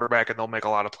start quarterback and they'll make a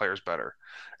lot of players better.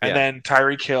 And then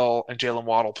Tyreek Hill and Jalen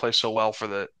Waddle play so well for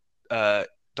the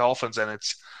Dolphins, and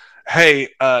it's, hey,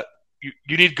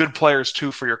 you need good players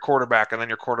too for your quarterback, and then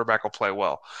your quarterback will play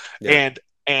well. Yeah.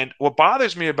 And what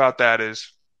bothers me about that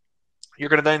is you're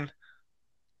going to then,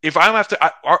 if I'm have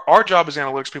to, our job as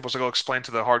analytics people is to go explain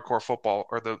to the hardcore football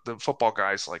or the football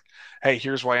guys, like, hey,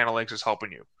 here's why analytics is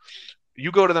helping you.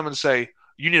 You go to them and say,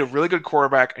 you need a really good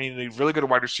quarterback, and you need really good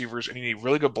wide receivers, and you need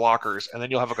really good blockers, and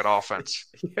then you'll have a good offense.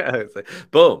 Yeah, it's like,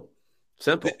 boom,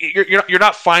 simple. You're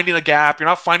not finding a gap. You're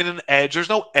not finding an edge. There's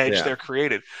no edge there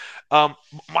created.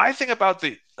 My thing about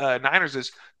the Niners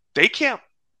is they can't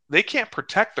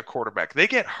protect the quarterback. They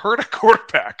get hurt at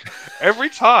quarterback every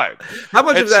time. How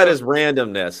much of that is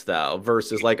randomness, though,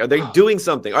 versus like, are they doing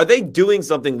something? Are they doing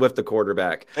something with the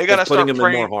quarterback? They got to putting him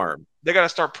in more harm. They got to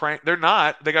start praying. They're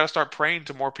not. They got to start praying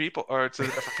to more people or to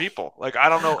different people. Like, I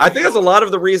don't know. I think that's a lot of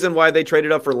the reason why they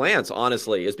traded up for Lance,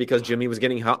 honestly, is because Jimmy was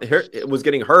getting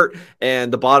hurt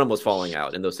and the bottom was falling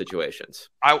out in those situations.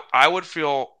 I would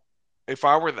feel, if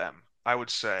I were them, I would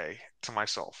say to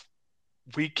myself,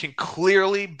 we can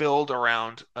clearly build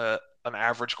around an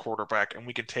average quarterback, and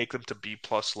we can take them to B+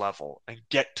 level and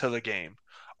get to the game.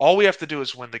 All we have to do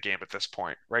is win the game at this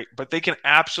point, right? But they can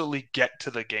absolutely get to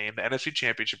the game, the NFC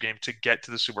Championship game, to get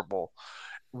to the Super Bowl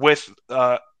with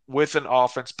an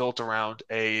offense built around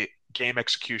a game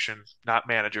execution, not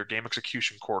manager, game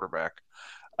execution quarterback.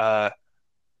 I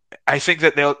think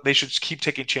that they should keep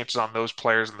taking chances on those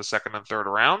players in the second and third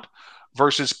round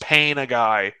versus paying a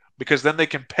guy, because then they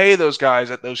can pay those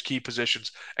guys at those key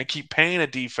positions and keep paying a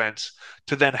defense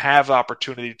to then have the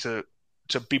opportunity to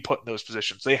be put in those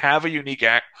positions. They have a unique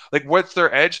act. Like, what's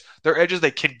their edge? Their edge is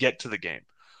they can get to the game.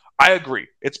 I agree.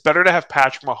 It's better to have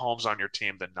Patrick Mahomes on your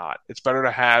team than not. It's better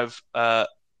to have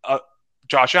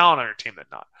Josh Allen on your team than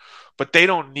not. But they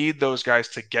don't need those guys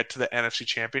to get to the NFC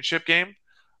Championship game.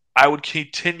 I would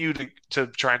continue to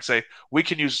try and say we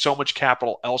can use so much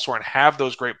capital elsewhere and have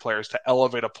those great players to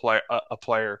elevate a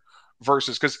player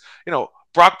versus, because,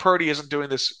 Brock Purdy isn't doing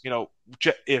this,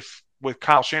 if with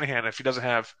Kyle Shanahan, if he doesn't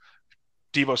have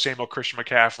Deebo Samuel, Christian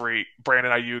McCaffrey,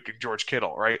 Brandon Ayuk, and George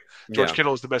Kittle, right? George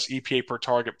Kittle is the best EPA per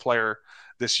target player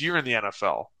this year in the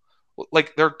NFL.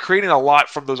 Like, they're creating a lot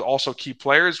from those also key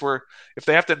players, where if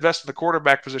they have to invest in the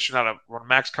quarterback position on a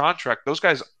max contract, those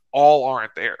guys all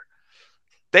aren't there.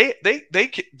 They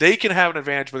can have an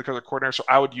advantage because of the coordinator, so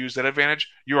I would use that advantage.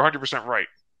 You're 100% right.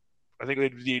 I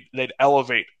think they'd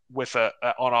elevate with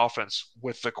on offense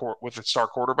with the star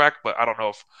quarterback, but I don't know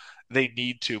if they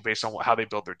need to based on how they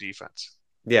build their defense.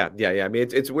 Yeah. I mean,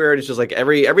 it's weird. It's just like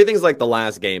everything's like the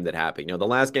last game that happened. The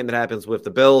last game that happens with the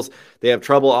Bills, they have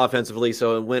trouble offensively.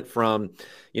 So it went from,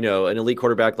 an elite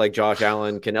quarterback like Josh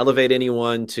Allen can elevate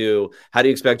anyone to, how do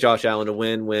you expect Josh Allen to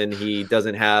win when he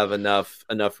doesn't have enough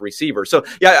receivers? So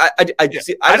yeah, I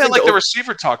didn't like the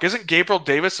receiver talk. Isn't Gabriel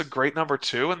Davis a great number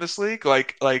 2 in this league? I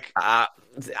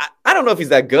don't know if he's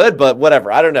that good, but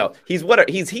whatever. I don't know. He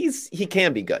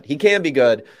can be good. He can be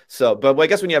good. So, but I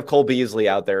guess when you have Cole Beasley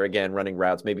out there again running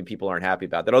routes, maybe people aren't happy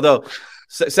about that. Although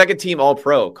second team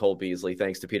All-Pro Cole Beasley,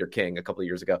 thanks to Peter King a couple of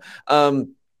years ago.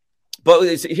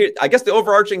 But here, I guess the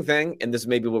overarching thing, and this is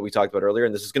maybe what we talked about earlier,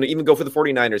 and this is going to even go for the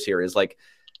 49ers here, is like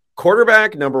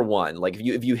quarterback number 1. Like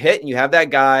if you hit and you have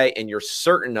that guy and you're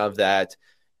certain of that,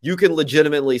 you can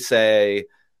legitimately say,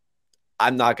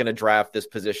 I'm not going to draft this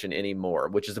position anymore,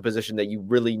 which is a position that you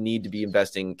really need to be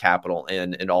investing capital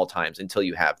in all times until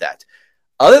you have that.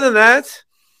 Other than that,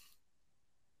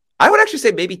 I would actually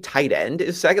say maybe tight end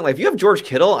is second. Like if you have George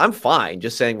Kittle, I'm fine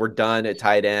just saying we're done at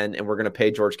tight end and we're going to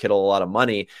pay George Kittle a lot of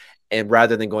money, and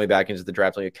rather than going back into the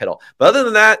draft on your Kittle. But other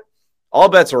than that, all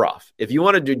bets are off. If you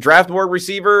want to draft more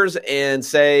receivers and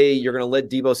say you're going to let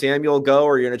Deebo Samuel go,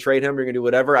 or you're going to trade him, or you're going to do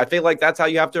whatever, I feel like that's how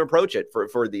you have to approach it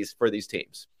for these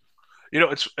teams.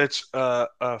 It's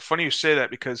funny you say that,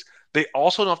 because they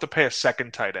also don't have to pay a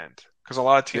second tight end, because a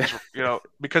lot of teams,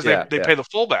 because they pay the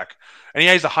fullback, and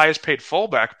he's the highest paid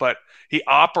fullback, but he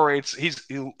operates.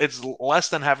 It's less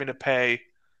than having to pay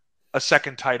a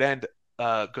second tight end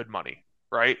good money.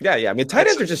 right? Yeah. I mean, tight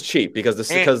ends are just cheap because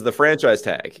the franchise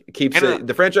tag keeps it.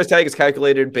 The franchise tag is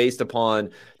calculated based upon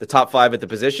the top 5 at the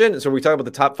position. So we talk about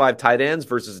the top 5 tight ends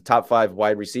versus the top 5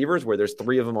 wide receivers, where there's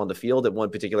 3 of them on the field at one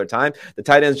particular time. The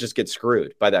tight ends just get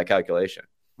screwed by that calculation.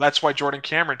 That's why Jordan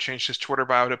Cameron changed his Twitter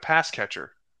bio to pass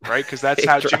catcher, right? Because that's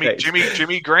how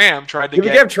Jimmy Graham tried to Jimmy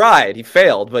Graham tried. He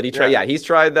failed, but he tried. Yeah, he's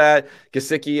tried that.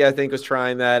 Gesicki, I think, was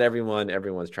trying that.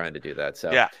 Everyone's trying to do that.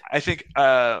 So yeah, I think you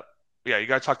got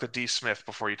to talk to D Smith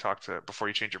before you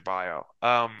change your bio.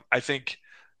 I think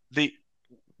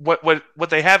what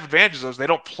they have advantages of is they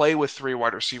don't play with 3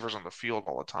 wide receivers on the field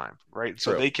all the time, right?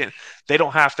 So they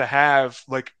don't have to have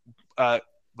like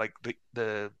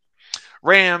the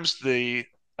Rams, the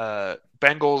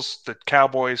Bengals, the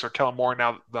Cowboys, or Kellen Moore,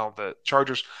 now the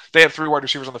Chargers. They have 3 wide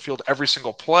receivers on the field every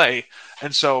single play,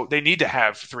 and so they need to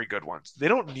have 3 good ones. They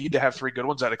don't need to have 3 good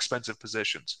ones at expensive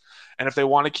positions. And if they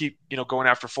want to keep going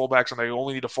after fullbacks and they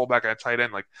only need a fullback and a tight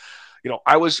end,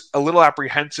 I was a little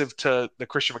apprehensive to the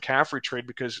Christian McCaffrey trade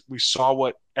because we saw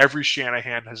what every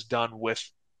Shanahan has done with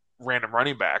random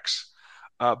running backs.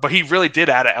 But he really did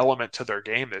add an element to their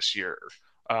game this year,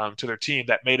 to their team,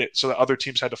 that made it so that other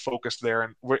teams had to focus there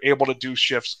and were able to do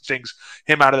things,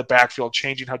 him out of the backfield,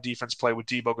 changing how defense play with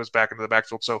Debo goes back into the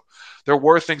backfield. So there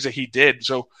were things that he did.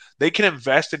 So they can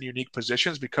invest in unique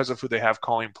positions because of who they have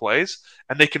calling plays,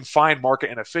 and they can find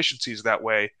market inefficiencies that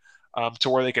way. To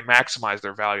where they can maximize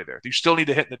their value there. You still need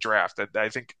to hit in the draft. I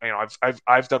think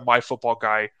I've done my football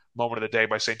guy moment of the day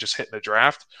by saying just hit in the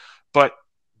draft. But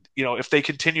if they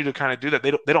continue to kind of do that,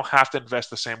 they don't have to invest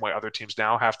the same way other teams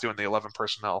now have to in the 11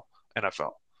 personnel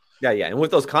NFL. Yeah, and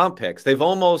with those comp picks, they've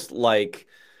almost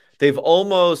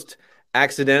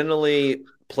accidentally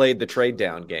played the trade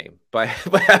down game by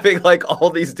having like all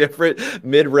these different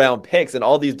mid-round picks and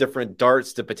all these different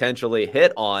darts to potentially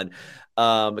hit on.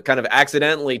 Kind of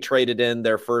accidentally traded in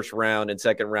their first round and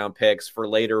second round picks for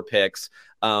later picks.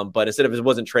 But instead of it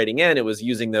wasn't trading in, it was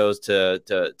using those to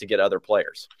get other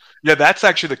players. Yeah, that's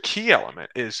actually the key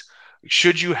element is,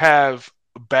 should you have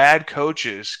bad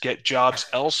coaches get jobs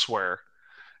elsewhere?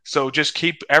 So just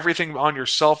keep everything on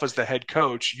yourself as the head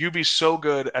coach. You be so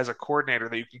good as a coordinator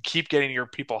that you can keep getting your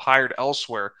people hired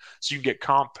elsewhere so you can get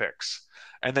comp picks.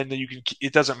 And then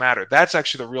it doesn't matter. That's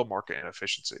actually the real market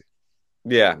inefficiency.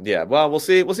 Yeah. Well, we'll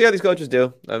see how these coaches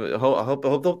do. I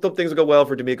hope things will go well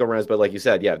for DeMeco Ryans. But like you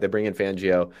said, if they bring in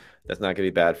Fangio, that's not going to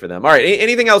be bad for them. All right.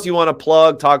 Anything else you want to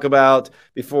plug, talk about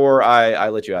before I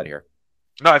let you out of here?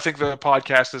 No, I think the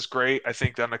podcast is great. I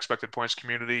think the Unexpected Points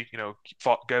community,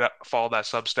 follow that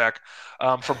Substack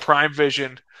from Prime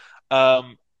Vision.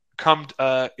 We'll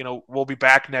be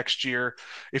back next year.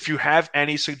 If you have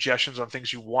any suggestions on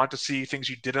things you want to see,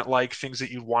 things you didn't like, things that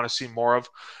you want to see more of,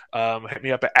 hit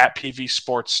me up at PV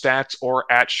Sports Stats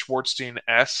or at Schwartzstein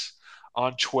S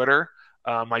on Twitter.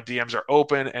 My DMs are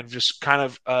open, and just kind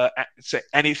of say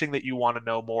anything that you want to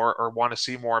know more or want to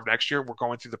see more of next year. We're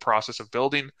going through the process of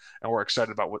building, and we're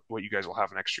excited about what you guys will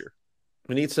have next year.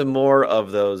 We need some more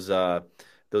of those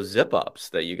zip ups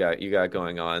that you got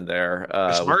going on there.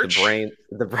 With the brain,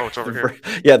 it's over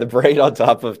here. The braid on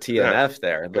top of TNF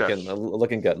there.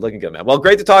 Looking good, man. Well,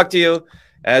 great to talk to you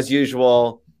as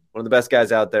usual. One of the best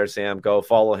guys out there, Sam. Go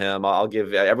follow him. I'll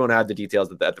give everyone have the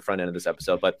details at the front end of this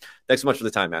episode, but thanks so much for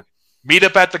the time, man. Meet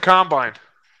up at the Combine.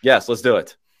 Yes, let's do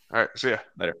it. All right. See ya.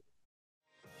 Later.